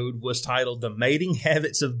episode was titled "The Mating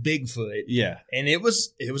Habits of Bigfoot." Yeah. And it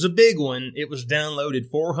was a big one. It was downloaded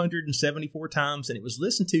 474 times, and it was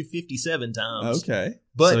listened to 57 times. Okay.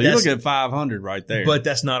 But so you that's- look at 500 right there. But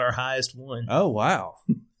that's not our highest one. oh, wow.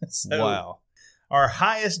 So Wow. Our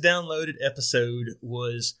highest downloaded episode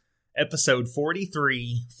was episode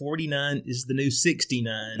 43. 49 is the new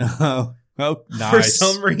 69. Oh, nice. For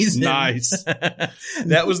some reason. Nice.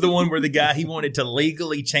 That was the one where the guy, he wanted to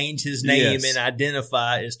legally change his name Yes. and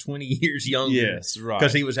identify as 20 years younger. Yes, right.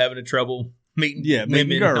 Because he was having a trouble meeting meeting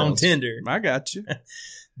women girls. on Tinder. I got you.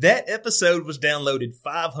 That episode was downloaded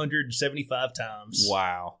 575 times.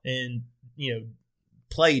 Wow. And, you know,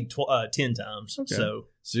 played 10 times. Okay. So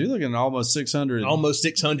So you're looking at almost 600. almost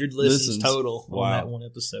 600 listens Listens. total Wow. on that one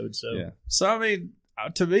episode. So Yeah. So, I mean,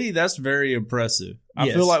 to me, that's very impressive. I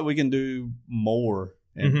Yes. feel like we can do more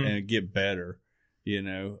and, Mhm. and get better. You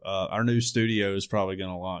know, our new studio is probably going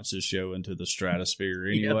to launch this show into the stratosphere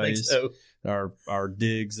yeah, I think anyways. so. Our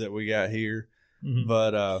digs that we got here. Mhm.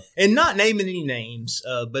 But, And not naming any names,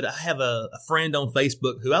 but I have a friend on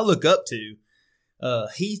Facebook who I look up to.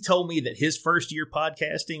 He told me that his first year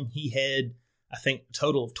podcasting, he had, I think, a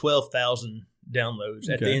total of 12,000 downloads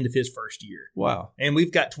at the Okay. end of his first year. wow. And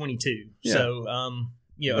we've got 22. Yeah. So,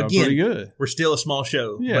 you know, Well, pretty again, good. we're still a small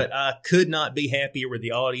show, Yeah. but I could not be happier with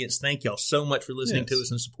the audience. Thank y'all so much for listening to Yes.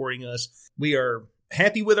 us and supporting us. We are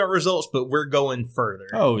happy with our results, but we're going further.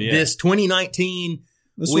 Oh, yeah. This 2019.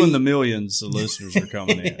 That's we- when the millions of listeners are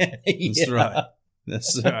coming in. That's Yeah. right.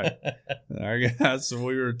 That's right. Our guys,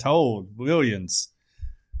 we were told millions.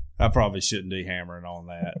 I probably shouldn't be hammering on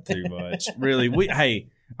that too much. Really, hey,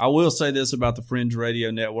 I will say this about the Fringe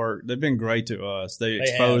Radio Network. They've been great to us. They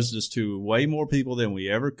exposed us to way more people than we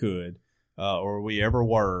ever could, or we ever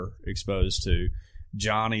were exposed to.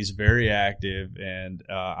 Johnny's very active, and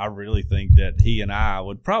I really think that he and I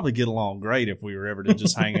would probably get along great if we were ever to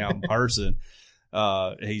just hang out in person.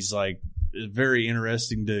 He's like a very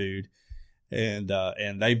interesting dude, and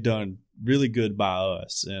they've done really good by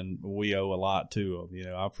us, and we owe a lot to them. You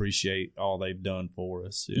know, I appreciate all they've done for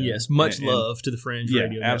us. You know? Yes, much And- love to the Fringe Yeah,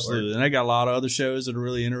 Radio absolutely. Network. And they got a lot of other shows that are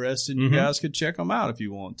really interesting. Mhm. You guys could check them out if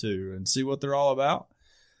you want to and see what they're all about.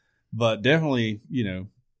 But definitely, you know,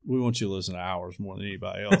 we want you to listen to ours more than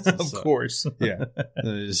anybody else. Of So, course. yeah.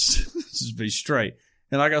 Just be straight.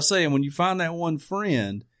 And like I was saying, when you find that one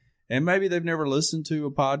friend And maybe they've never listened to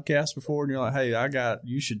a podcast before, and you're like, hey,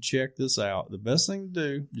 you should check this out. The best thing to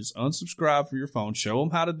do, just unsubscribe from your phone. Show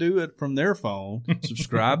them how to do it from their phone.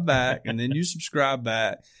 Subscribe back, and then you subscribe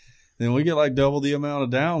back. Then we get like double the amount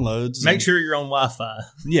of downloads. Make sure you're on Wi-Fi.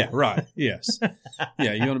 Yeah, right. Yes.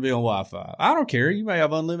 Yeah, you want to be on Wi-Fi. I don't care. You may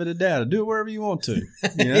have unlimited data. Do it wherever you want to.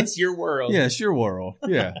 You know? It's your world. Yeah, it's your world.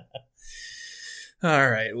 Yeah.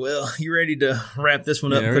 All right. Well, you ready to wrap this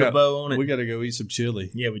one up and put a bow on it? We got to go eat some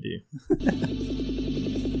chili. Yeah, we do.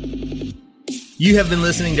 You have been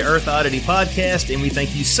listening to Earth Oddity Podcast, and we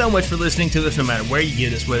thank you so much for listening to us no matter where you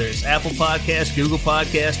get us, whether it's Apple Podcasts, Google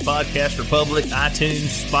Podcasts, Podcast Republic,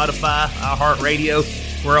 iTunes, Spotify, iHeartRadio.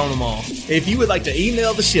 We're on them all. If you would like to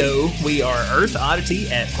email the show, we are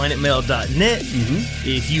earthoddity@planetmail.net. Mm-hmm.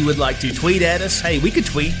 If you would like to tweet at us, hey, we could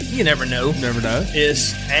tweet. You never know. Never know.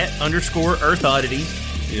 It's @_earthoddity.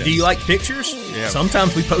 Yes. Do you like pictures? Yeah.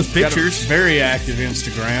 Sometimes we post pictures. Very active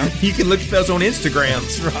Instagram. You can look at those on Instagram.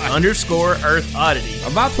 That's right. _earthoddity.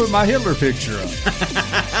 I'm about to put my Hitler picture up.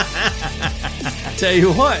 Tell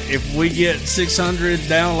you what, if we get 600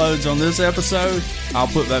 downloads on this episode, I'll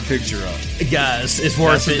put that picture up. Guys, it's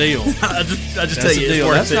worth it. That's a deal. I just That's tell you, a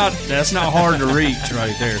deal. it's worth it. That's not hard to reach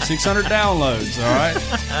right there. 600 downloads, all right?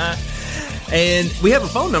 And we have a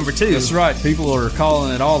phone number, too. That's right. People are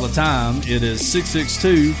calling it all the time. It is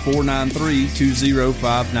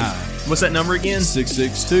 662-493-2059. What's that number again?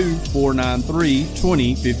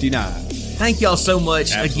 662-493-2059. Thank y'all so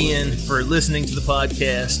much Absolutely. again for listening to the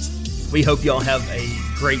podcast. We hope y'all have a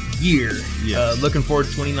great year. Yes. Looking forward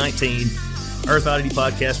to 2019. Earth Oddity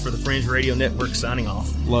Podcast for the Fringe Radio Network signing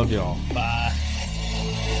off. Love y'all. Bye.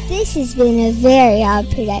 This has been a very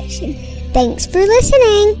odd production. Thanks for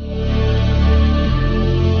listening.